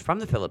Area was from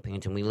the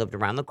Philippines, and we lived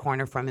around the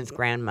corner from his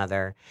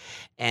grandmother,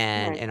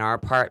 and Right. in our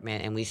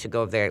apartment. And we used to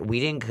go over there. We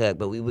didn't cook,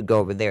 but we would go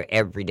over there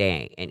every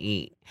day and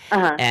eat.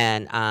 Uh-huh.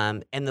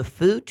 And the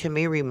food to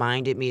me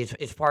reminded me,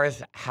 as far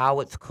as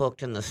how it's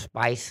cooked and the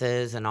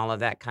spices and all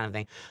of that kind of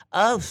thing,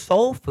 of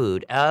soul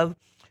food, of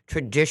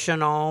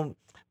traditional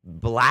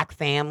Black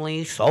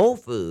family soul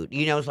food.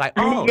 It's like,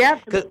 oh,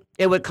 Yes. 'cause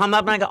it would come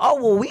up and I go, oh,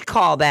 well, we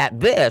call that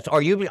this.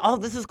 Or you'd be, oh,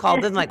 this is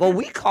called this. And like, well,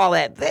 we call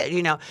that this,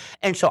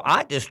 And so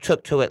I just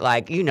took to it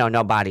like,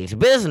 nobody's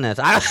business.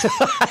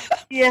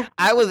 Yeah.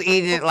 I was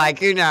eating it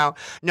like,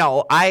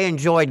 no, I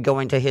enjoyed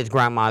going to his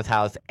grandma's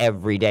house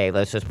every day.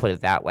 Let's just put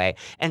it that way.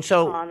 And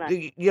so, Oh,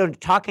 nice.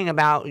 talking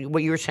about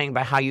what you were saying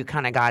about how you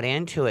kind of got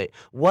into it,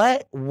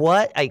 what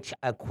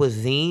a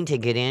cuisine to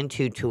get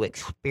into to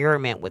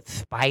experiment with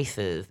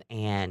spices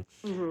and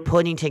Mhm.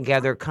 putting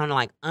together kind of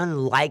like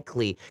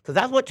unlikely, because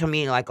that's what to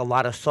me like a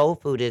lot of soul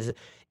food is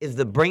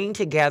the bringing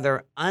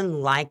together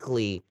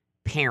unlikely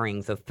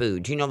pairings of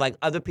food. Like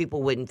other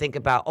people wouldn't think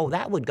about, oh,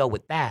 that would go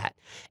with that.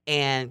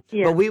 And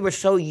Yeah. but we were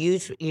so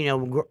used,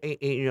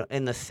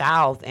 in the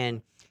South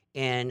and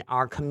in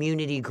our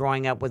community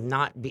growing up with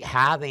not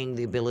having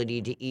the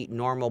ability to eat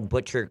normal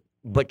butch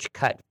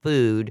cut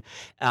food,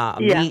 Yeah.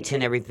 meats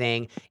and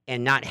everything,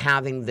 and not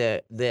having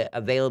the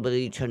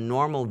availability to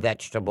normal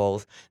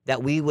vegetables,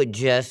 that we would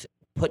just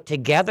put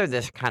together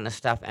this kind of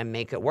stuff and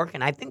make it work.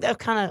 And I think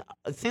that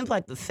it seems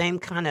like the same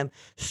kind of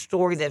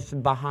story that's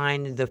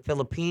behind the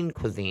Philippine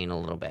cuisine a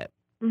little bit.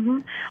 Mm-hmm.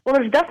 Well,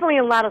 there's definitely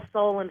a lot of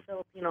soul in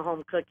Filipino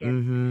home cooking.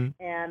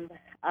 Mm-hmm.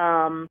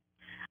 And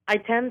I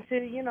tend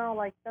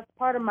to, that's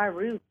part of my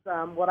roots.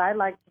 What I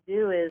like to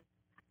do is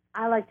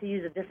I like to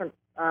use a different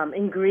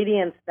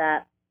ingredients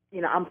that,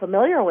 I'm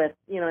familiar with,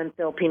 in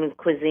Filipino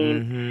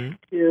cuisine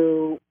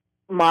to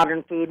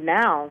modern food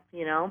now,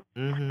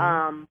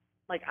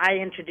 Like I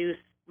introduce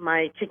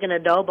my chicken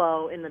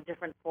adobo in a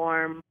different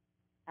form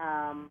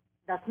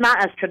that's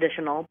not as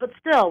traditional, but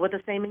still with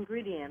the same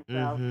ingredients.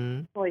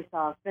 So soy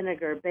sauce,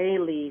 vinegar, bay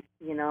leaf,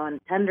 and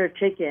tender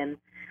chicken.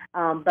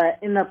 But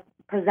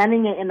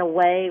presenting it in a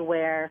way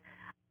where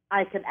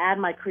I could add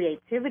my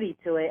creativity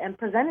to it and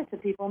present it to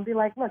people and be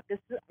like, look, this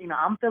is,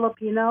 I'm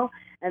Filipino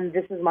and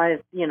this is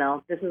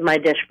my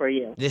dish for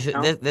you. This is,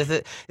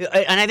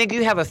 and I think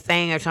you have a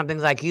saying or something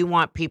like you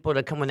want people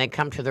to come when they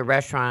come to the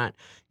restaurant,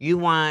 you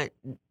want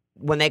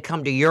when they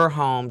come to your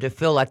home to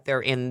feel like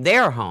they're in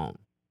their home.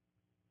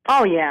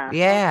 Oh, yeah.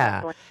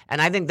 Yeah.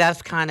 And I think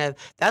that's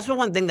the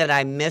one thing that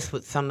I miss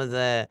with some of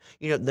the,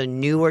 the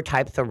newer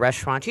types of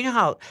restaurants. You know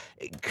how,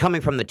 coming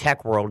from the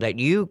tech world that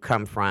you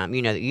come from,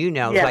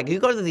 it's like you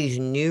go to these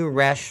new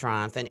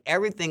restaurants and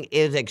everything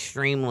is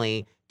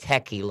extremely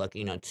techie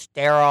looking, it's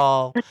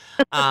sterile.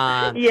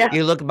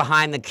 You look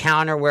behind the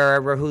counter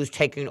wherever who's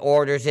taking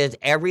orders is.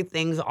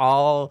 Everything's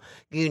all,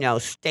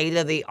 state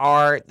of the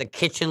art. The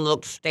kitchen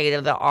looks state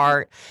of the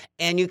art.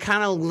 And you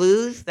kind of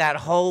lose that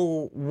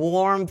whole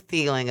warm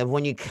feeling of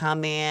when you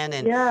come in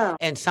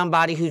and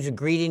somebody who's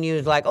greeting you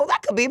is like, oh,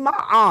 that could be my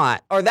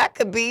aunt. Or that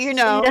could be,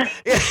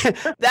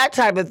 that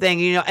type of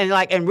thing,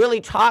 and really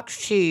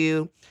talks to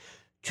you.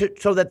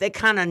 So that they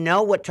kind of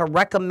know what to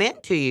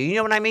recommend to you. You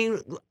know what I mean?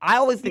 I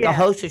always think a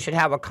hostess should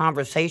have a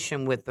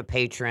conversation with the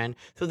patron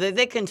so that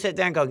they can sit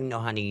there and go,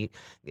 honey,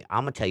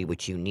 I'm going to tell you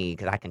what you need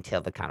because I can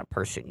tell the kind of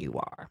person you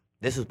are.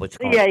 This is what's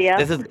going on.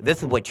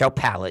 This is what your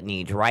palate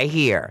needs right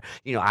here.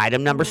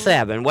 Item number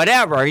 7,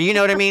 whatever. You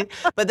know what I mean?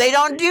 But they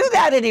don't do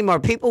that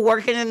anymore. People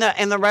working in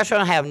the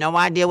restaurant have no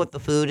idea what the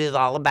food is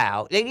all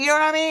about. You know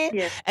what I mean?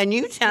 Yeah. And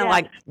you sound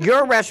like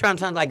your restaurant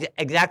sounds like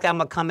exactly. I'm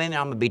gonna come in and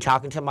I'm gonna be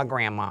talking to my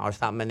grandma or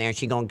something in there, and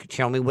she's gonna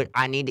show me what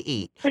I need to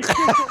eat.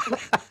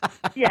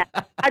 Yeah,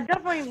 I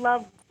definitely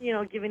love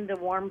giving the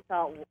warm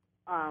felt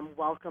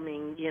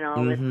welcoming.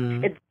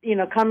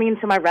 It's coming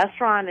into my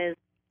restaurant is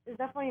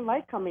definitely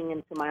like coming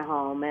into my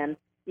home, and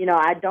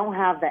I don't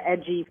have the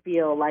edgy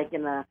feel like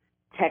in a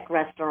tech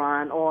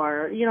restaurant,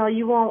 or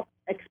you won't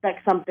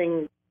expect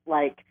something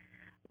like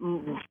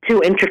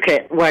too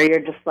intricate where you're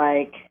just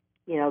like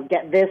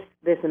get this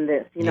and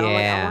this. Like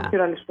I want you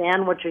to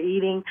understand what you're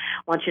eating,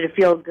 want you to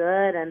feel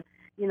good, and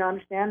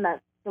understand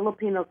that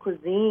Filipino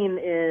cuisine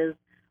is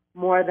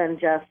more than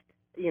just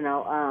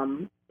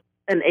an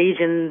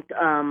Asian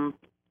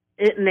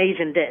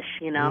dish.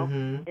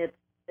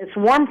 It's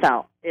warm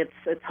felt.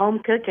 It's home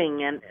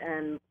cooking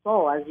and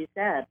soul, as you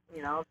said.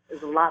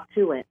 There's a lot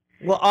to it.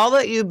 Well, all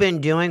that you've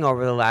been doing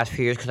over the last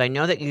few years, because I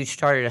know that you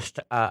started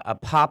a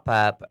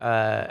pop-up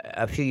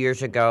a few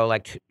years ago,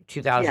 like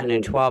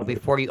 2012,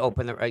 before you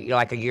opened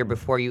like a year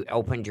before you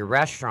opened your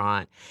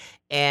restaurant.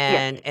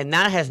 And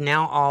that has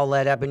now all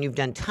led up, and you've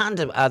done tons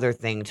of other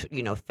things,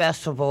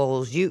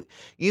 festivals.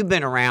 You've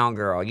been around,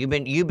 girl. You've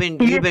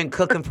been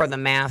cooking for the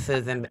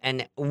masses,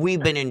 and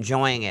we've been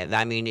enjoying it.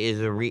 I mean, is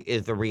the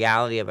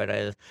reality of it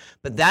is.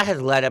 But that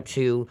has led up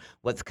to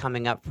what's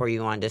coming up for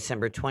you on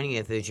December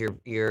 20th is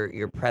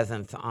your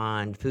presence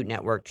on Food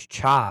Network's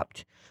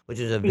Chopped, which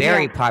is a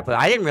very popular.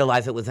 I didn't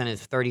realize it was in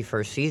its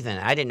 31st season.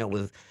 I didn't know it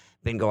was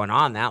been going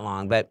on that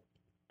long, but.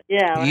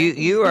 Yeah,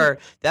 you are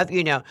that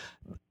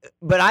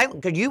but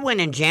because you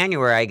went in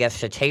January, I guess,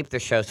 to tape the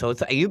show, so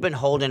you've been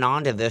holding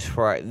on to this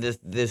for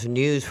this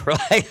news for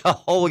like a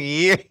whole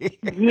year.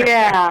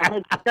 Yeah,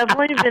 it's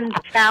definitely been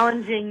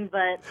challenging,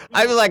 but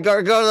I was like,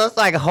 girl, that's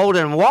like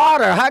holding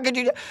water. How could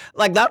you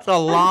that's a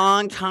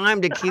long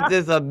time to keep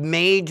this a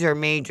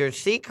major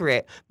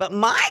secret. But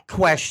my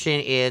question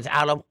is,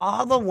 out of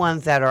all the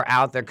ones that are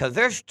out there, because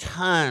there's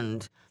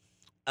tons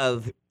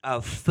of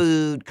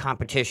food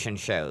competition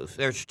shows.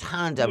 There's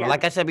tons of them.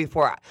 Like I said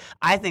before,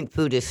 I think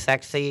food is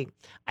sexy.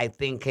 I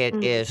think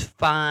it is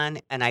fun,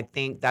 and I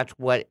think that's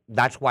why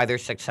they're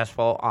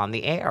successful on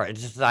the air.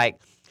 It's just like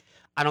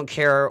I don't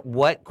care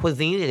what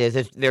cuisine it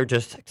is; they're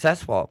just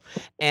successful.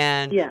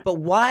 And but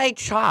why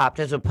Chopped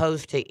as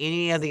opposed to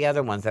any of the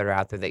other ones that are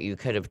out there that you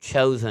could have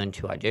chosen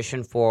to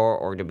audition for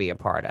or to be a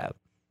part of?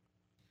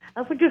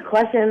 That's a good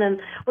question. And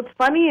what's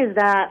funny is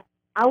that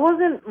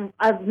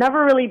I've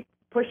never really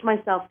pushed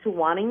myself to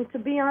wanting to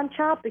be on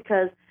Chopped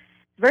because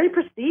it's very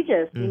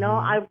prestigious.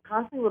 I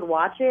constantly would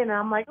watch it and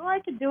I'm like, oh, I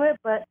could do it,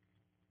 but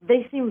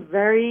they seem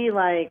very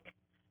like,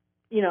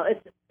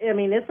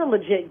 it's a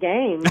legit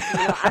game.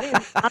 I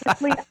didn't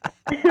honestly.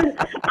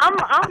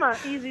 I'm an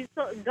easy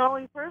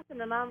going person,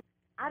 and I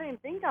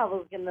didn't think I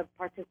was going to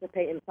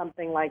participate in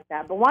something like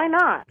that. But why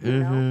not?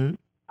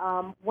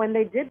 When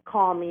they did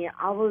call me,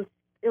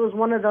 it was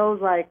one of those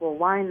like, well,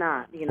 why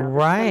not?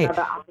 Right.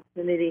 Another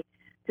opportunity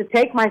to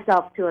take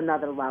myself to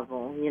another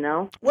level,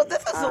 Well,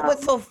 this is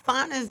what's so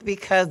fun is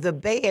because the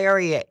Bay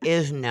Area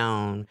is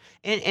known,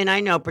 and I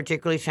know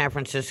particularly San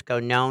Francisco,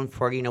 known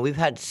for, we've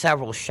had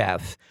several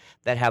chefs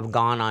that have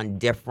gone on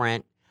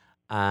different,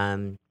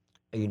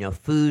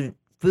 food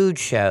food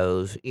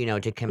shows,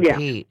 to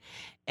compete.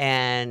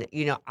 And,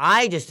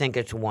 I just think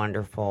it's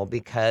wonderful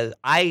because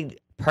I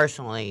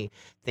personally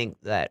think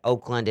that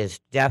Oakland is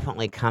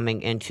definitely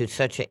coming into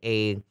such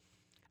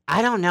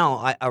I don't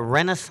know, a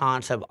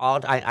renaissance of all.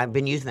 I've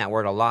been using that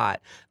word a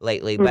lot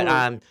lately, but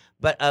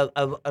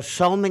of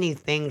so many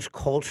things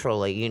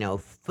culturally,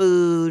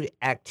 food,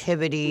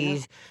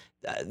 activities.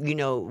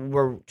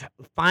 We're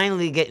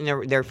finally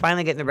getting they're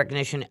finally getting the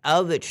recognition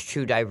of its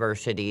true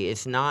diversity.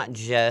 It's not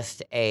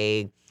just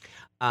a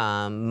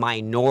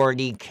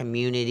minority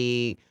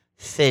community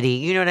city.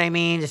 You know what I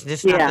mean? It's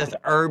just not this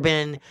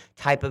urban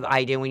type of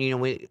idea when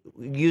we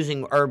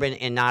using urban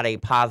and not a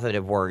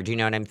positive word. You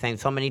know what I'm saying?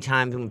 So many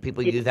times when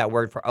people use that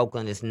word for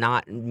Oakland, it's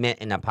not meant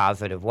in a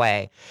positive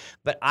way.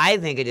 But I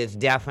think it is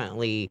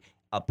definitely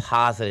a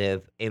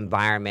positive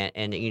environment,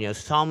 and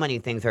so many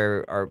things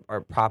are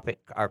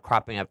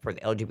cropping up for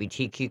the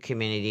LGBTQ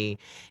community,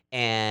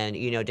 and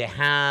to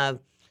have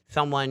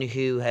someone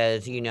who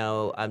has,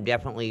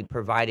 definitely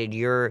provided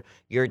your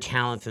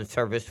talents and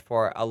service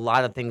for a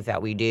lot of things that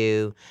we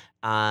do,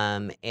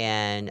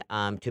 and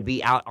to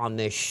be out on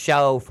this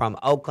show from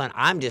Oakland,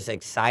 I'm just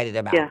excited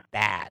about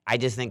that. I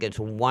just think it's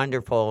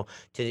wonderful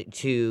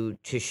to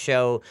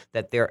show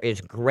that there is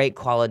great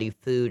quality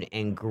food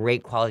and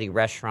great quality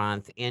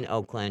restaurants in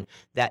Oakland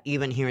that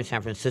even here in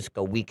San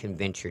Francisco we can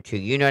venture to.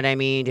 You know what I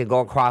mean? To go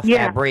across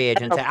that bridge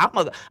and say, I'm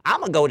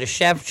gonna go to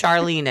Chef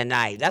Charleen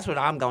tonight. That's what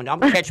I'm going to. I'm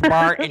gonna catch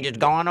Bart and just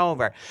going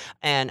over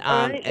and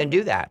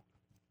do that.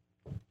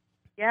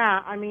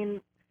 Yeah, I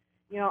mean,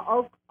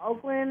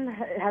 Oakland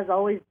has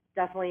always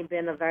definitely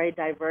been a very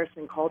diverse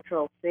and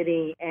cultural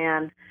city,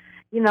 and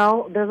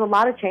there's a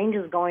lot of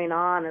changes going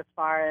on as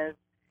far as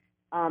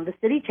the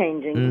city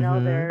changing.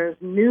 There's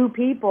new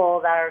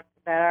people that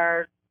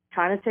are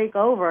trying to take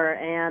over,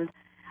 and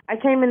I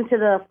came into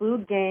the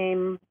food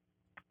game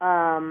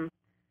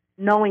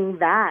knowing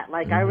that,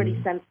 I already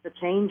sensed the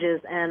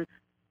changes, and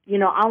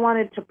I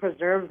wanted to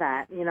preserve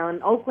that. In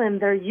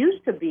Oakland, there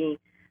used to be.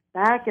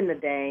 Back in the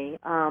day,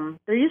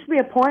 there used to be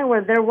a point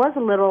where there was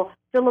a little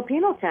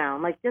Filipino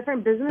town,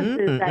 different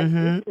businesses that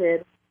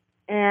existed.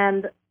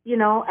 And,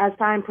 as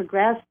time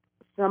progressed,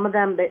 some of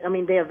them, they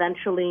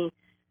eventually,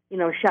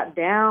 shut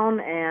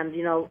down and,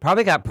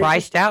 probably got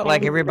priced out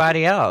like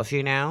everybody else,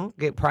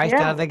 get priced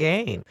out of the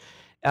game.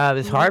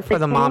 It's hard for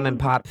the mom and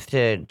pops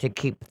to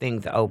keep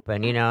things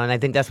open, and I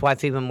think that's why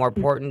it's even more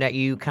important that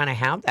you kind of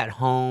have that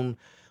home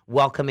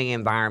welcoming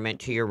environment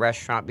to your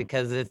restaurant,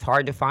 because it's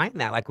hard to find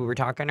that, like we were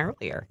talking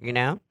earlier,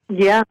 Yeah.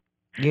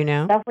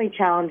 Definitely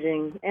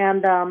challenging.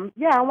 And,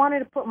 I wanted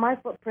to put my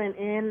footprint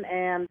in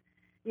and,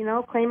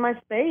 claim my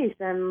space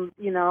and,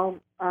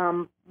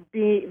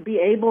 be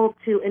able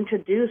to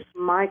introduce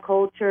my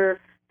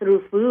culture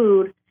through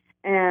food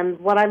and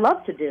what I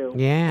love to do.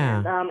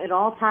 Yeah. And, it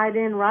all tied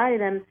in right,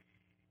 and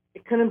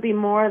it couldn't be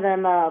more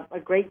than a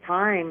great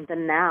time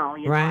than now.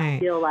 Right. I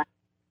feel like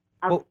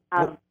Well,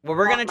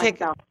 we're going to take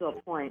to a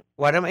point.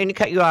 Well, I don't mean to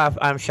cut you off,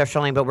 Chef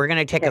Charleen, but we're going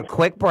to take a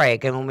quick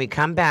break, and when we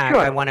come back,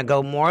 I want to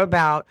go more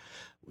about.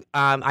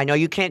 I know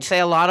you can't say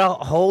a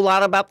whole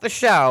lot about the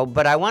show,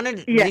 but I want to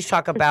at least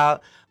talk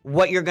about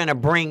what you're going to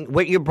bring,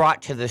 what you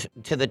brought to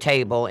the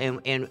table,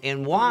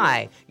 and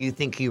why you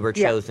think you were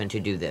chosen to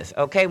do this.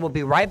 Okay, we'll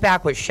be right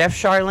back with Chef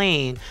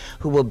Charleen,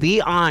 who will be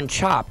on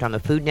Chopped on the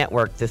Food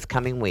Network this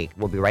coming week.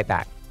 We'll be right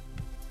back.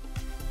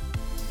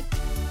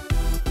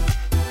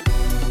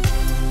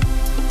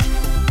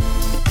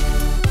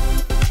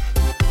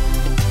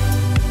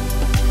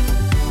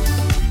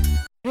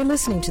 You're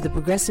listening to the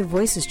Progressive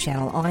Voices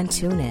channel on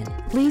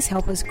TuneIn. Please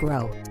help us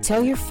grow.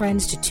 Tell your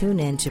friends to tune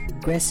in to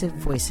Progressive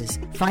Voices.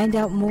 Find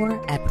out more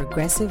at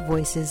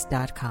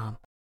progressivevoices.com.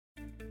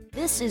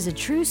 This is a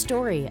true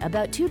story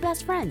about two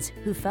best friends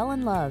who fell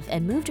in love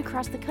and moved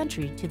across the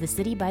country to the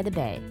city by the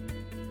bay.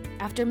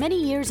 After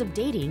many years of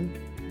dating,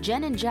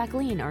 Jen and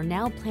Jacqueline are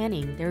now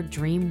planning their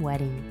dream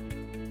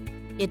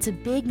wedding. It's a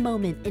big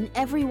moment in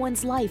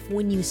everyone's life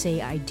when you say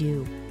I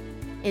do.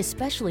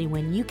 Especially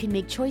when you can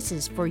make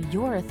choices for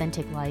your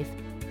authentic life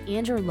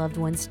and your loved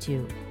ones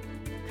too.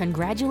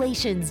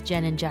 Congratulations,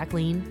 Jen and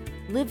Jacqueline.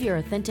 Live your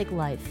authentic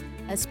life.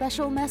 A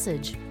special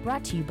message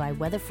brought to you by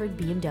Weatherford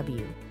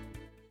BMW.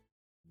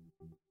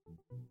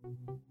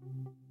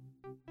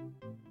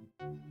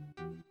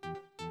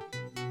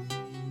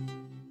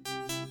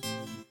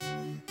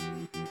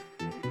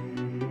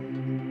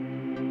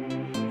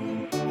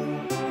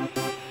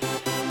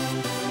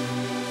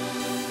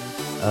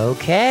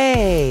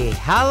 Okay.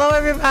 Hello,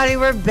 everybody.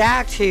 We're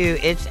back to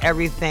It's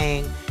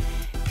Everything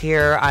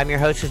here. I'm your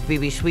hostess,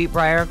 BB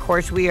Sweetbriar. Of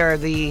course, we are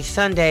the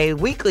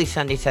weekly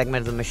Sunday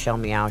segment of the Michelle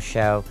Meow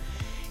Show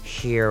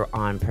here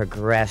on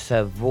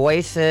Progressive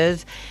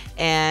Voices.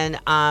 And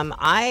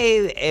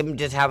I am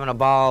just having a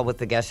ball with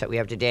the guests that we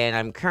have today. And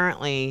I'm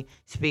currently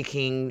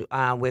speaking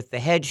with the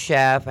head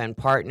chef and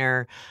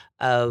partner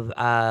of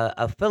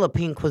a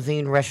Philippine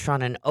cuisine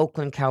restaurant in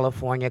Oakland,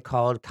 California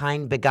called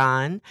Kind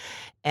Bigan.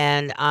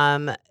 And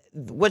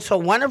what's so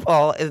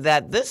wonderful is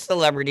that this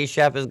celebrity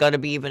chef is going to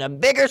be even a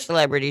bigger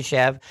celebrity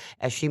chef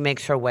as she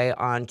makes her way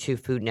on to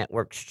Food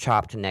Network's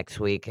Chopped next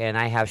week. And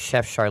I have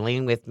Chef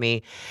Charleen with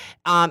me.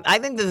 I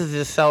think this is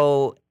just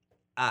so,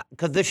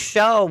 because the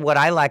show, what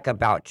I like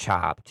about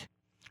Chopped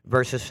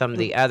versus some of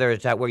the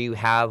others, that where you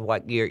have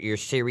what your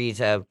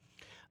series of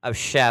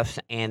chefs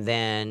and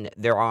then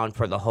they're on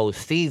for the whole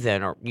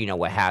season or,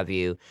 what have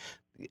you.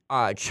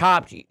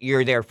 Chopped,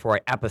 you're there for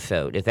an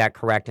episode. Is that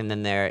correct? And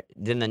then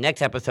the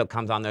next episode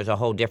comes on. There's a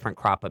whole different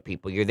crop of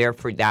people. You're there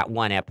for that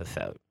one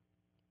episode.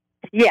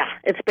 Yeah,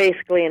 it's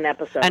basically an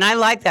episode. And I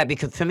like that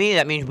because to me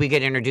that means we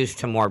get introduced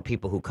to more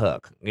people who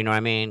cook. You know what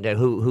I mean?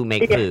 Who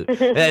make food.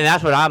 And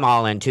that's what I'm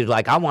all into.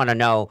 Like I want to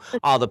know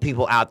all the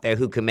people out there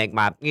who can make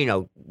my,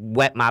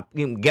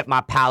 get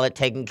my palate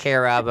taken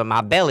care of and my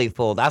belly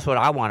full. That's what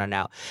I want to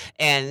know.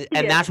 And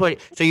that's what.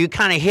 So you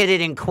kind of hit it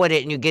and quit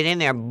it and you get in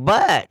there.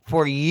 But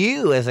for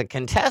you as a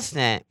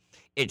contestant,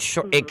 it's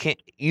short. It can.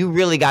 You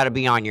really got to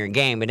be on your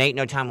game. It ain't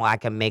no time where I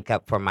can make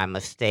up for my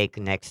mistake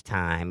next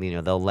time.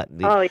 They'll let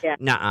me. Oh yeah.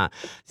 Nuh-uh.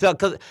 So,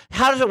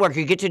 how does it work?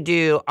 You get to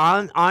do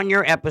on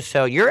your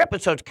episode. Your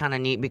episode's kind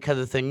of neat because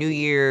it's a New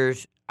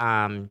Year's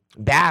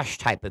bash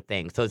type of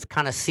thing. So it's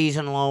kind of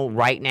seasonal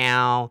right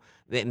now.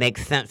 It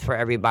makes sense for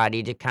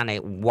everybody to kind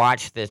of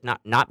watch this,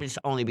 not just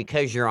only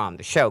because you're on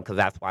the show, because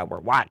that's why we're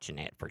watching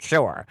it for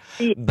sure,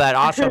 but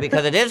also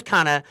because it is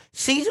kind of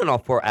seasonal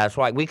for us.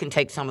 Like we can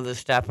take some of this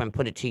stuff and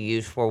put it to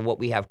use for what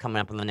we have coming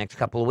up in the next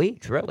couple of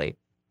weeks, really.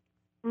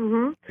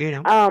 Mhm.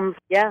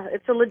 Yeah,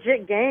 it's a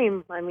legit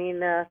game. I mean,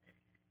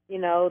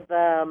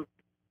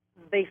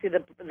 basically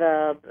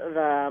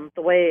the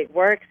way it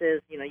works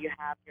is, you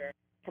have your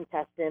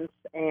contestants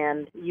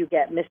and you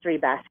get mystery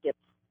baskets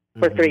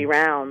for 3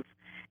 rounds.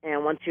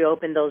 And once you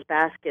open those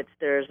baskets,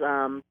 there's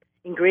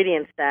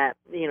ingredients that,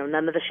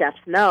 none of the chefs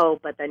know,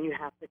 but then you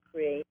have to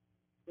create,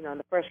 in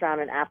the first round,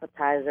 an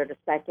appetizer, the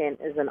second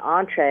is an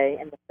entree,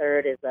 and the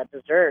third is a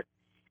dessert.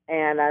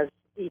 And as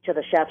each of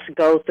the chefs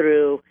go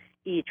through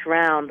each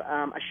round,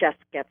 a chef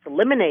gets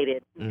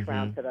eliminated each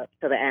round to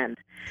the end.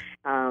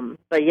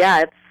 But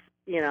yeah, it's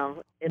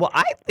well,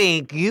 I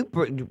think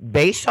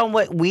based on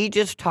what we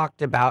just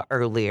talked about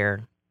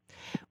earlier,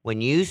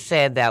 when you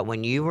said that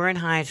when you were in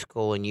high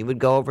school and you would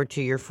go over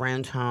to your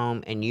friend's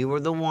home and you were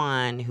the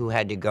one who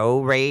had to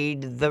go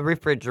raid the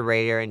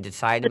refrigerator and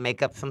decide to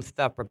make up some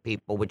stuff for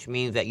people, which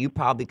means that you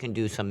probably can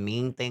do some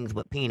mean things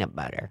with peanut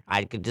butter.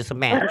 I could just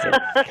imagine.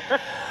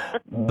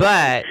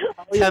 But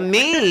to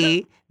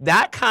me,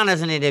 that kind of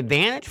is an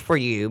advantage for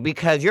you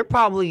because you're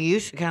probably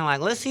used to kind of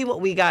like, let's see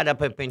what we got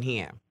up in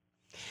here.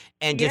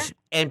 And just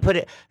and put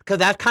it, because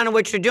that's kind of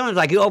what you're doing. Is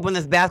like you open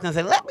this basket and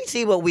say, let me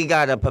see what we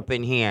got up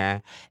in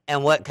here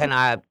and what can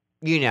I,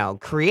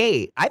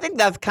 create. I think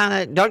that's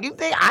kind of, don't you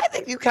think? I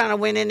think you kind of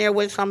went in there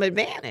with some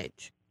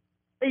advantage.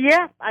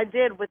 Yeah, I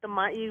did. With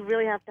you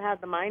really have to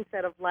have the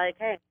mindset of like,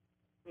 hey,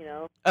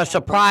 a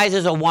surprise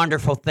is a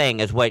wonderful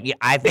thing, is what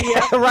I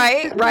think.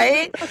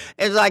 Right.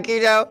 It's like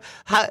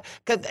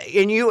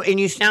and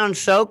you sound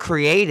so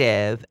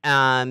creative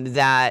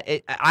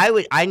that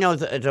I know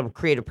that as a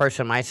creative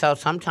person myself.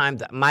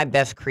 Sometimes my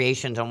best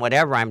creations on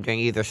whatever I'm doing,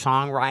 either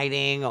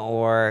songwriting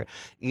or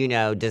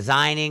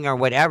designing or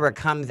whatever,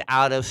 comes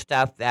out of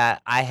stuff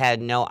that I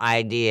had no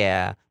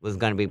idea was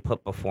going to be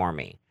put before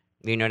me.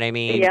 You know what I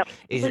mean? Yep.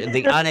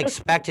 The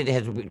unexpected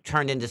has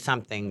turned into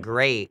something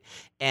great.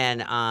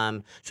 And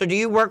so do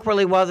you work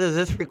really well? Does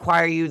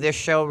this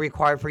show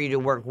require for you to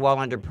work well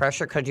under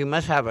pressure? Because you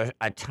must have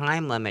a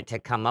time limit to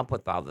come up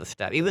with all this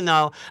stuff. Even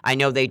though I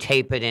know they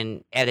tape it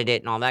and edit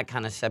it and all that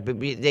kind of stuff, but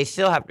they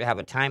still have to have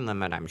a time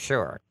limit, I'm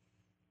sure.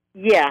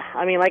 Yeah.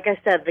 I mean, like I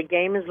said, the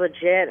game is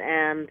legit.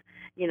 And,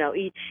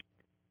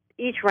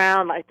 each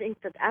round, I think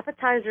the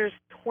appetizer's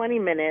 20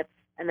 minutes.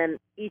 And then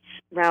each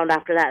round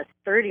after that is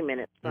 30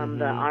 minutes from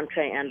the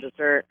entree and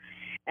dessert.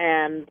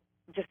 And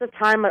just the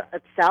time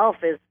itself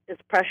is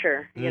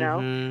pressure,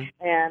 And,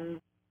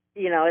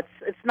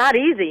 it's not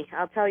easy,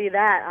 I'll tell you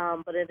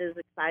that, but it is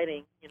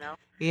exciting,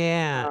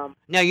 Yeah.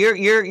 Now,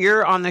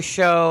 you're on the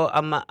show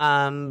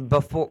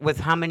before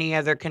with how many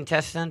other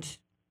contestants?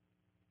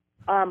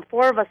 4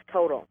 of us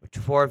total.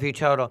 4 of you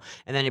total.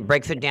 And then it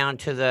breaks it down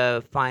to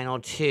the final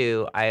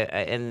 2.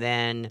 And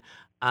then...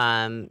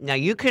 now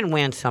you can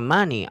win some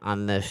money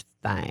on this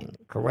thing,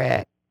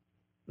 correct?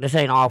 This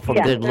ain't all for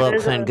good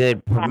looks and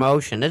good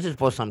promotion. This is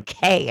for some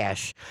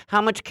cash.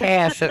 How much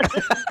cash?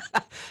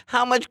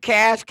 How much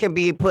cash can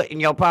be put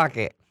in your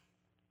pocket?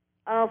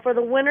 For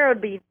the winner, it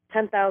would be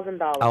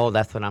 $10,000. Oh,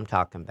 that's what I'm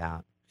talking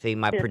about. See,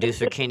 my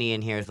producer Kenny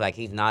in here is like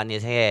he's nodding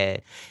his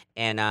head,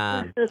 and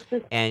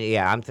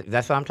yeah,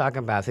 that's what I'm talking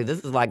about. See,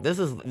 this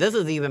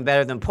is even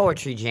better than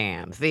poetry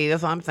jam. See,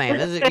 that's what I'm saying.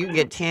 You can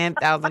get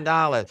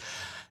 $10,000.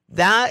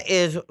 That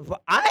is,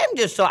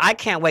 I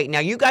can't wait. Now,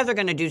 you guys are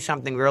going to do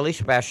something really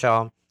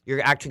special.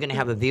 You're actually going to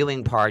have a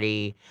viewing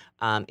party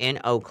in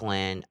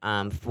Oakland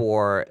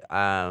for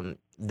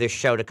this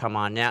show to come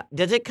on. Now,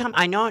 does it come,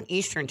 I know on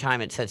Eastern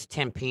time it says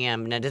 10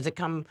 p.m. Now, does it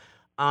come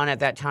on at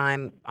that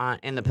time on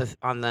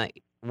the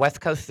West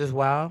Coast as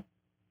well?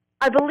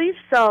 I believe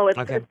so.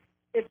 Okay.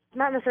 It's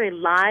not necessarily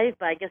live,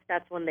 but I guess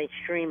that's when they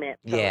stream it.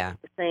 So Yeah.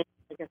 It's the same,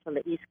 I guess, on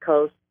the East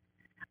Coast,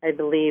 I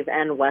believe,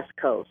 and West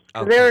Coast.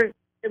 Okay.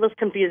 It was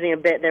confusing a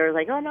bit. They were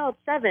like, oh, no, it's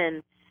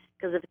 7.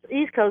 Because if it's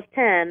East Coast,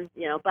 10,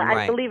 but I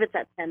Right. believe it's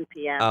at 10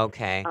 p.m.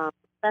 Okay.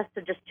 Best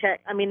to just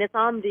check. I mean, it's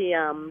on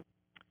the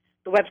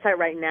website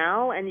right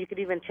now, and you could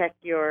even check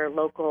your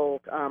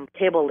local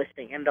cable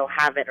listing, and they'll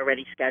have it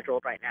already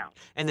scheduled right now.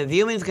 And the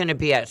viewing's going to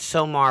be at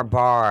Somar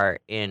Bar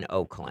in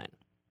Oakland.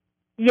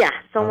 Yeah,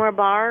 Somewhere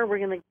Bar. We're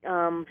going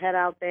to head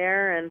out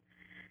there and,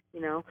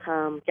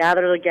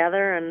 gather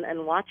together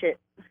and watch it.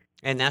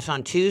 And that's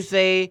on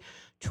Tuesday,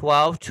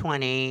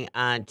 12/20,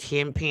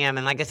 10 p.m.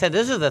 And like I said,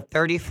 this is the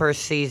 31st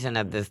season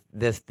of this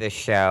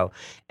show,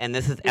 and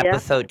this is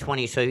episode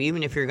 20. So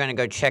even if you're going to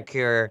go check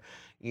your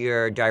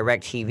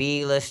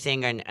DirecTV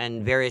listing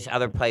and various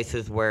other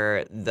places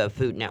where the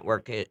Food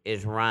Network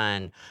is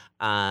run,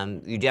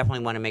 you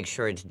definitely want to make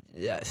sure it's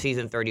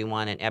season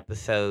 31 and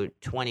episode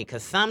 20,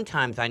 because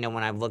sometimes I know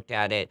when I've looked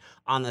at it,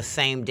 on the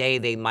same day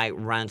they might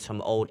run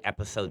some old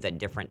episodes at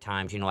different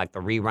times, like the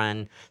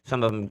rerun,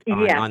 some of them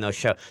on those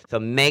shows. So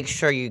make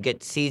sure you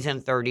get season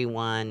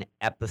 31,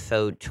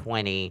 episode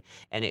 20,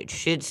 and it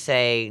should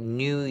say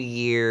New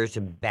Year's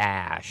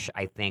Bash,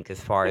 I think, as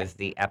far as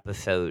the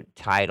episode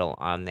title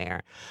on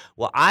there.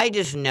 Well, I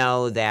just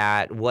know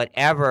that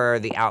whatever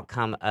the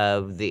outcome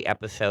of the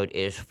episode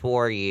is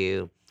for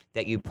you,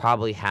 that you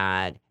probably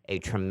had a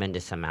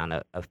tremendous amount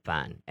of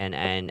fun.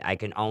 And I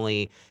can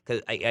only,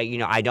 because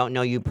I don't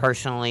know you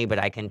personally, but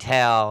I can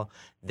tell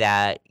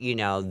that,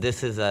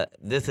 this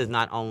is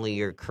not only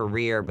your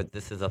career, but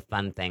this is a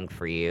fun thing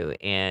for you.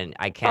 And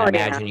I can't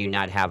imagine you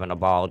not having a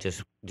ball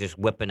just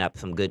whipping up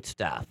some good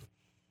stuff.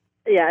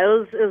 Yeah, it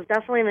was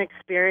definitely an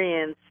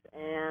experience,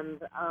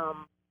 and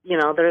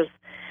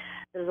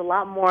there's a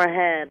lot more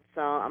ahead,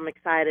 so I'm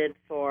excited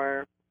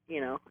for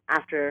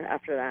after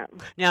that.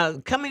 Now,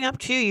 coming up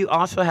too, you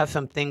also have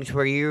some things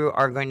where you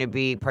are going to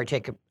be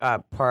partaking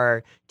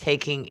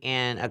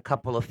in a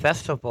couple of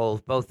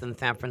festivals, both in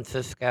San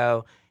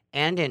Francisco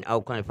and in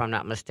Oakland, if I'm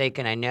not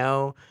mistaken. I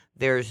know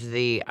there's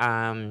the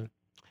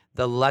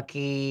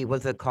Lucky,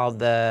 what's it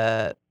called?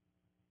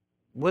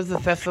 What's the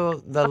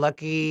festival? The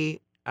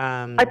Lucky.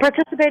 I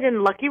participated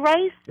in Lucky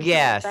Rice.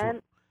 Yes.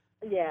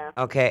 Yeah.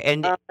 Okay,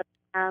 and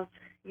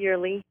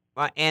yearly.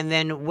 And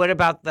then what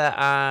about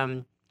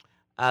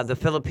the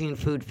Philippine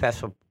Food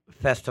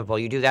Festival?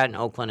 You do that in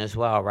Oakland as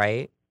well,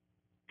 right?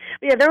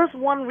 Yeah, there was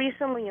one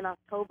recently in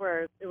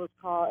October. It was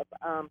called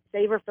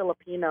Savor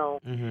Filipino.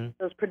 Mm-hmm.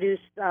 It was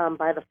produced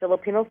by the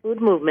Filipino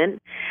Food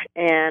Movement,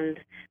 and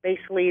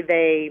basically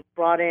they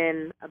brought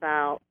in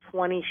about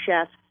 20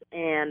 chefs,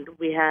 and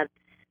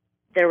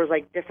there was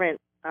like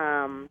different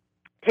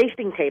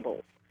tasting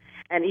tables,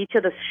 and each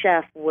of the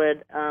chef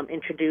would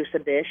introduce a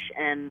dish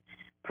and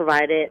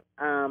provide it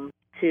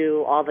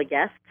to all the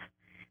guests.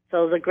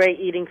 So it was a great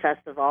eating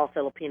fest of all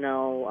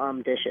Filipino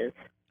dishes.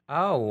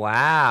 Oh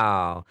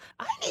wow!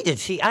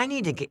 I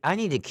need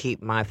to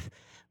keep my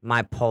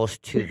pulse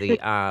to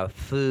the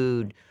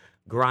food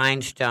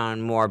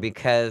grindstone more,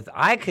 because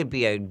I could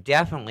be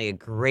definitely a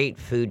great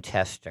food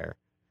tester.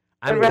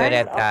 I'm good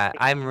at that.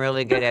 I'm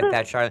really good at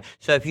that, Charlotte.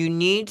 So if you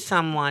need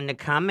someone to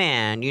come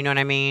in, you know what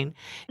I mean,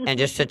 and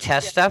just to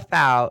test stuff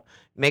out,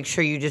 make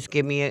sure you just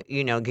give me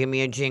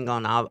a jingle,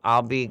 and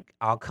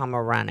I'll come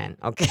a running.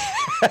 Okay.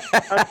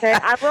 Okay.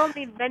 I will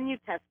need menu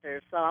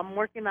testers, so I'm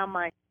working on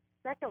my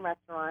second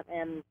restaurant,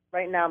 and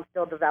right now I'm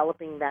still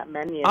developing that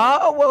menu.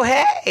 Oh well,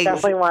 hey.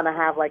 Definitely want to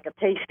have like a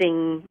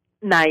tasting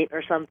night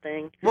or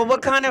something. Well,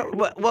 what kind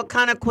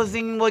of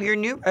cuisine will your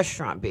new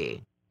restaurant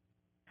be?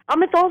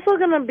 It's also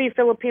going to be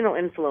Filipino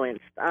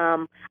influenced.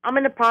 I'm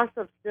in the process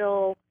of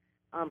still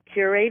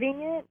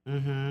curating it,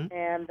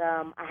 and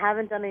I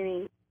haven't done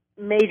any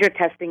major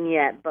testing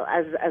yet. But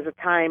as the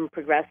time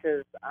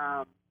progresses,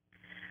 I'll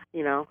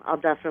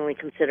definitely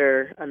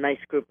consider a nice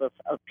group of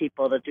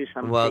people to do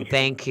something. Well,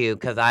 thank you,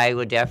 because I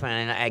would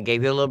definitely. I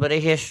gave you a little bit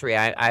of history.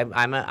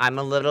 I'm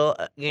a little,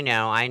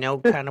 I know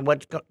kind of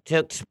what to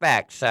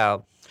expect.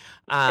 So.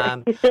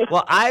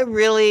 Well, I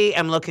really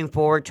am looking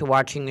forward to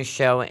watching the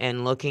show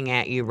and looking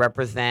at you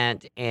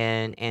represent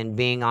and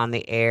being on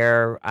the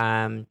air.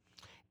 And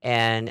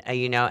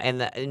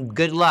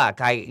good luck.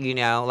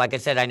 Like I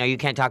said, I know you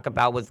can't talk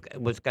about what's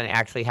going to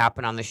actually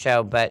happen on the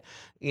show, but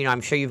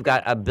I'm sure you've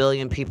got a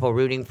billion people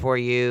rooting for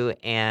you,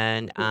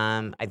 and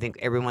I think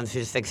everyone's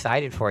just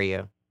excited for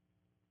you.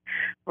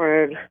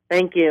 Word.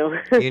 Thank you.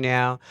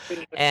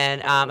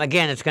 And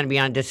again, it's going to be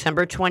on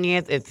December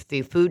 20th. It's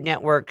the Food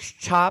Network's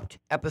Chopped,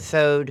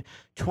 episode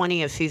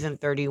 20 of season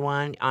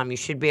 31. You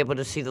should be able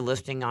to see the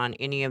listing on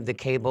any of the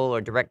cable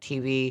or direct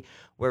TV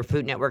where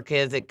Food Network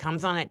is. It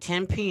comes on at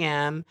 10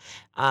 p.m.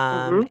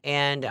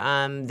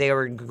 And they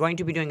are going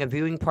to be doing a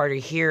viewing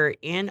party here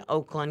in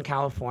Oakland,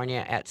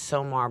 California at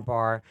Somar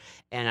Bar.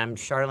 And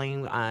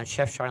Charleen,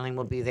 Chef Charleen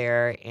will be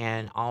there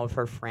and all of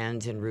her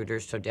friends and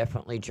rooters. So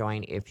definitely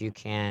join if you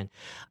can.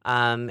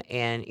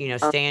 And, you know,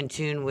 stay in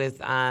tune with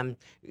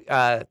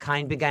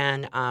Kind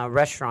Began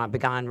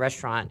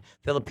Restaurant,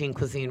 Philippine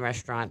cuisine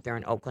restaurant there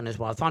in Oakland as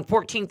well. It's on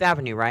 14th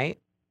Avenue, right?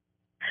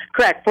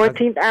 Correct,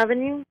 14th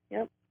Avenue.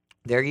 Yep.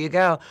 There you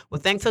go. Well,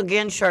 thanks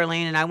again,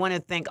 Charleen. And I want to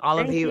thank all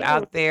of you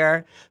out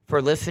there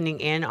for listening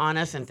in on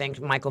us. And thanks,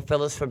 Michael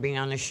Phillis, for being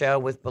on the show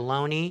with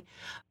Baloney.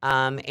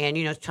 And,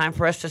 you know, it's time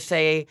for us to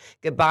say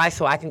goodbye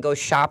so I can go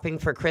shopping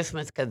for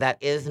Christmas because that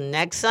is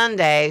next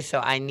Sunday. So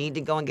I need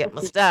to go and get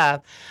my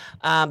stuff.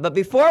 But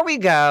before we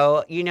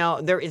go, you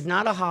know, there is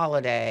not a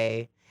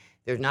holiday.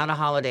 There's not a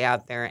holiday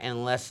out there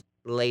unless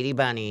Lady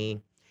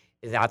Bunny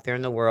is out there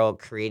in the world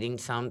creating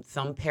some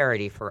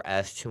parody for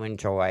us to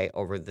enjoy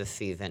over the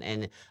season.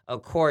 And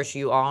of course,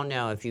 you all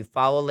know if you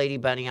follow Lady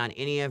Bunny on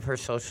any of her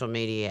social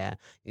media,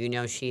 you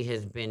know she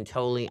has been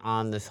totally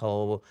on this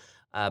whole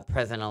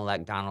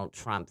President-elect Donald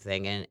Trump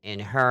thing.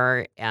 And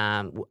her,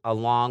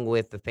 along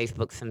with the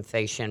Facebook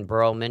sensation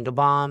Burl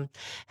Mandelbaum,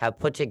 have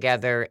put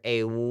together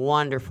a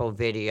wonderful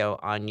video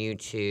on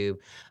YouTube,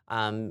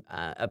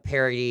 a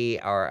parody,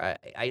 or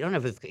I don't know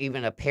if it's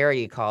even a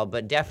parody call,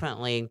 but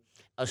definitely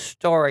a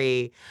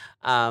story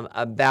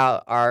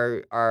about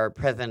our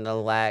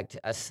president-elect,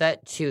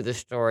 set to the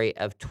story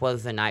of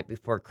 'Twas the Night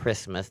Before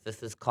Christmas.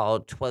 This is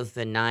called 'Twas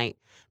the Night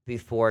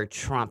Before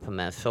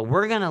Trumpmas. So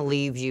we're going to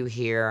leave you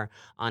here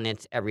on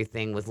It's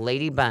Everything with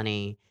Lady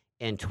Bunny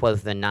and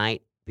 'Twas the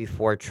Night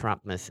Before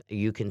Trumpmas.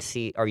 You can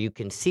see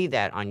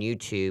that on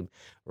YouTube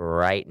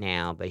right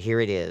now. But here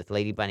it is,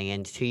 Lady Bunny.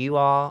 And to you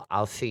all,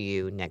 I'll see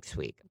you next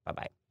week.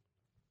 Bye-bye.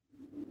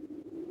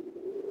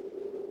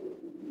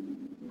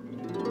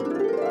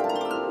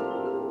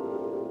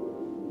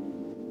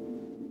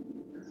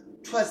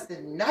 'Twas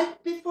the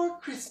night before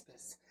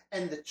Christmas,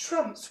 and the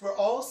Trumps were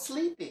all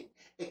sleeping,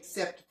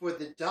 except for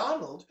the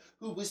Donald,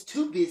 who was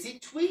too busy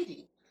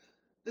tweeting.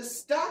 The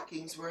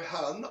stockings were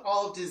hung,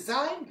 all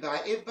designed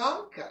by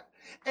Ivanka,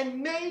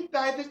 and made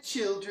by the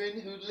children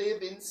who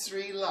live in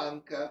Sri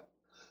Lanka.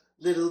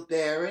 Little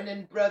Baron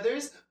and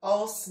brothers,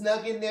 all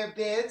snug in their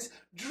beds,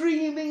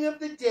 dreaming of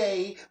the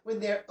day when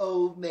their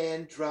old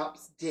man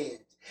drops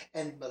dead.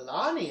 And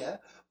Melania,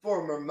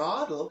 former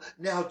model,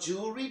 now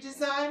jewelry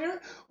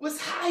designer,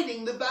 was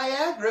hiding the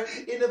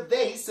Viagra in a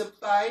vase of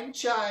fine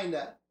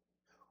china.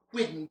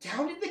 When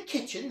down in the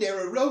kitchen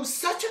there arose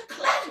such a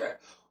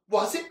clatter,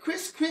 was it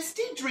Chris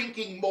Christie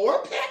drinking more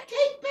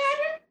pancake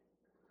batter?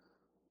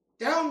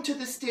 Down to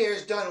the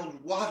stairs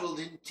Donald waddled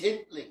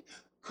intently.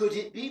 Could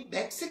it be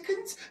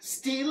Mexicans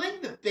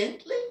stealing the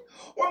Bentley?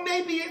 Or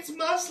maybe it's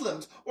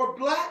Muslims, or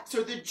blacks,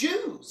 or the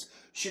Jews.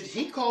 Should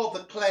he call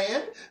the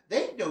Klan?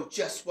 They'd know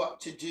just what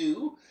to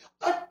do.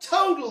 A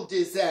total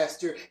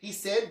disaster, he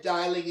said,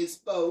 dialing his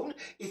phone.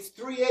 It's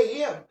 3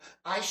 a.m.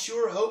 I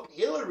sure hope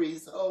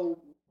Hillary's home.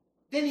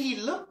 Then he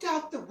looked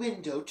out the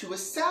window to a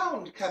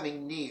sound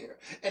coming near,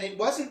 and it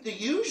wasn't the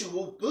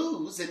usual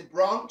boos and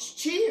Bronx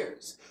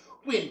cheers.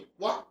 When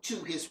what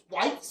to his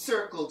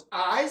white-circled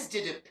eyes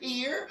did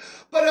appear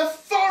but a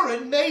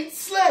foreign-made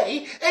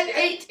sleigh and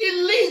 8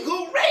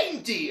 illegal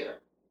reindeer?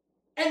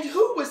 And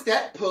who was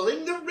that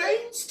pulling the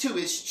reins to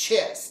his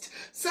chest?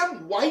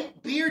 Some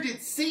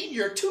white-bearded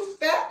senior too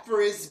fat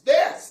for his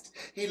vest.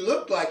 He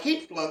looked like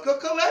he'd flunk a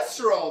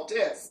cholesterol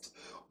test.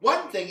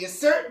 One thing is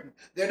certain,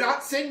 they're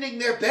not sending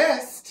their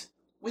best.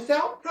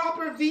 Without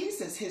proper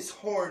visas, his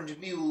horned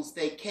mules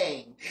they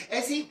came,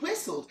 as he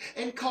whistled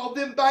and called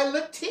them by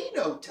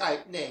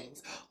Latino-type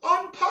names.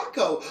 On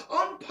Paco,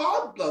 on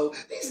Pablo,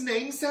 these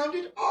names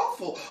sounded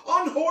awful.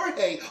 On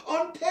Jorge,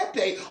 on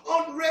Pepe,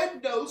 on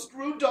red-nosed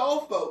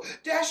Rudolfo.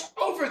 Dash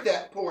over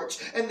that porch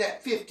and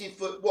that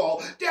 50-foot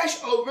wall.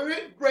 Dash over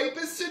it,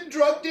 rapists and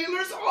drug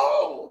dealers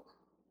all.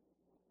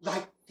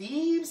 Like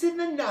thieves in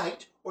the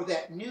night, or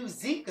that new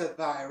Zika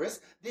virus,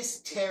 this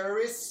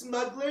terrorist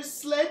smuggler's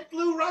sled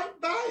flew right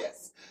by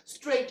us,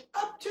 straight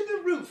up to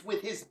the roof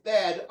with his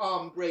bad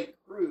hombre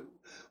crew,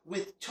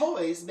 with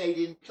toys made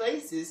in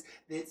places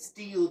that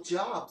steal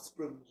jobs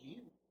from you.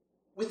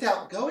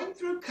 Without going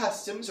through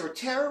customs or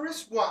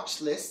terrorist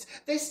watch lists,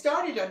 they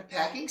started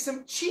unpacking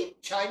some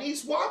cheap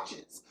Chinese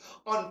watches.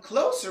 On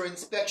closer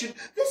inspection,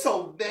 this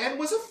old man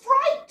was a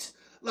fright,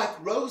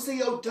 like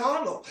Rosie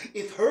O'Donnell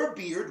if her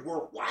beard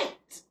were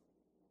white.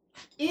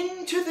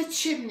 Into the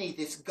chimney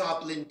this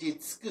goblin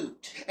did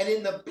scoot, and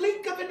in the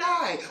blink of an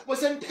eye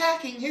was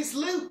unpacking his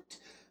loot.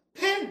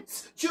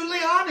 Pence,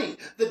 Giuliani,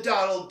 the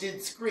Donald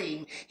did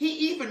scream.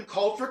 He even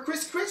called for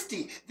Chris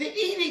Christie, the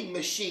eating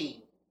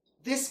machine.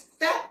 This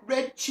fat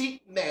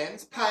red-cheeked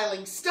man's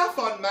piling stuff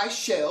on my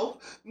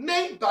shelf,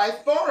 made by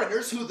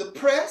foreigners who the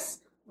press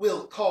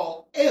will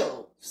call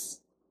elves.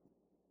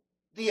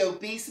 The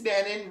obese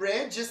man in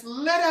red just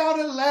let out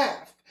a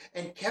laugh,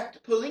 and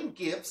kept pulling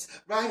gifts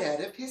right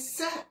out of his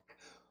sack.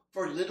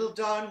 For little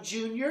Don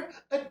Jr.,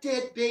 a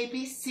dead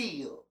baby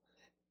seal.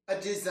 A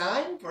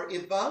design for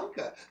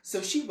Ivanka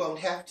so she won't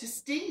have to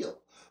steal.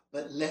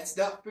 But let's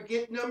not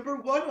forget number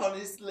 1 on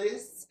his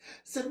list.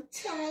 Some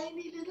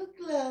tiny little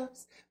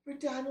gloves for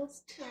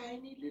Donald's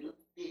tiny little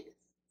fists.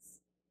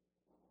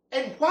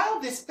 And while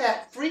this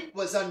fat freak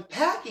was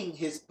unpacking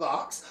his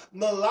box,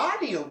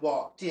 Melania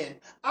walked in,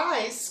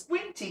 eyes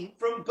squinting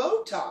from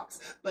Botox.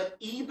 But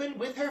even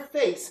with her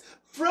face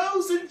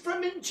frozen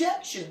from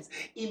injections,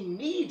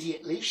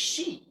 immediately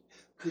she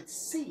could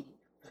see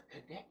the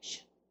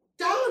connection.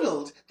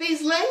 Donald,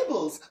 these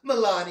labels,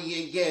 Melania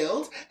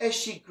yelled as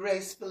she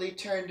gracefully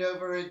turned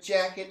over a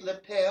jacket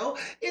lapel.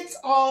 It's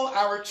all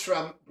our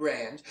Trump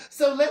brand,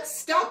 so let's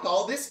stop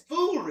all this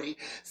foolery.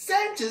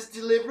 Santa's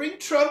delivering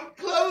Trump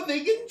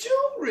clothing and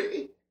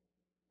jewelry.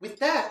 With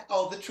that,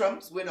 all the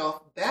Trumps went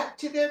off back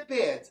to their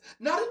beds,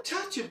 not a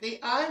touch of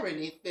the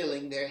irony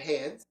filling their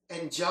heads,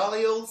 and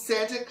jolly old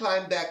Santa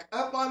climbed back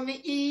up on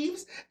the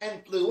eaves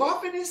and flew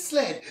off in his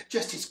sled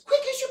just as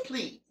quick as you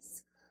please.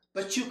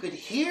 But you could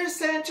hear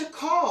Santa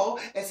call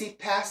as he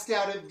passed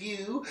out of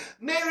view,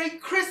 "Merry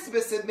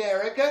Christmas,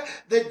 America!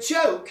 The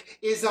joke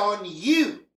is on you!"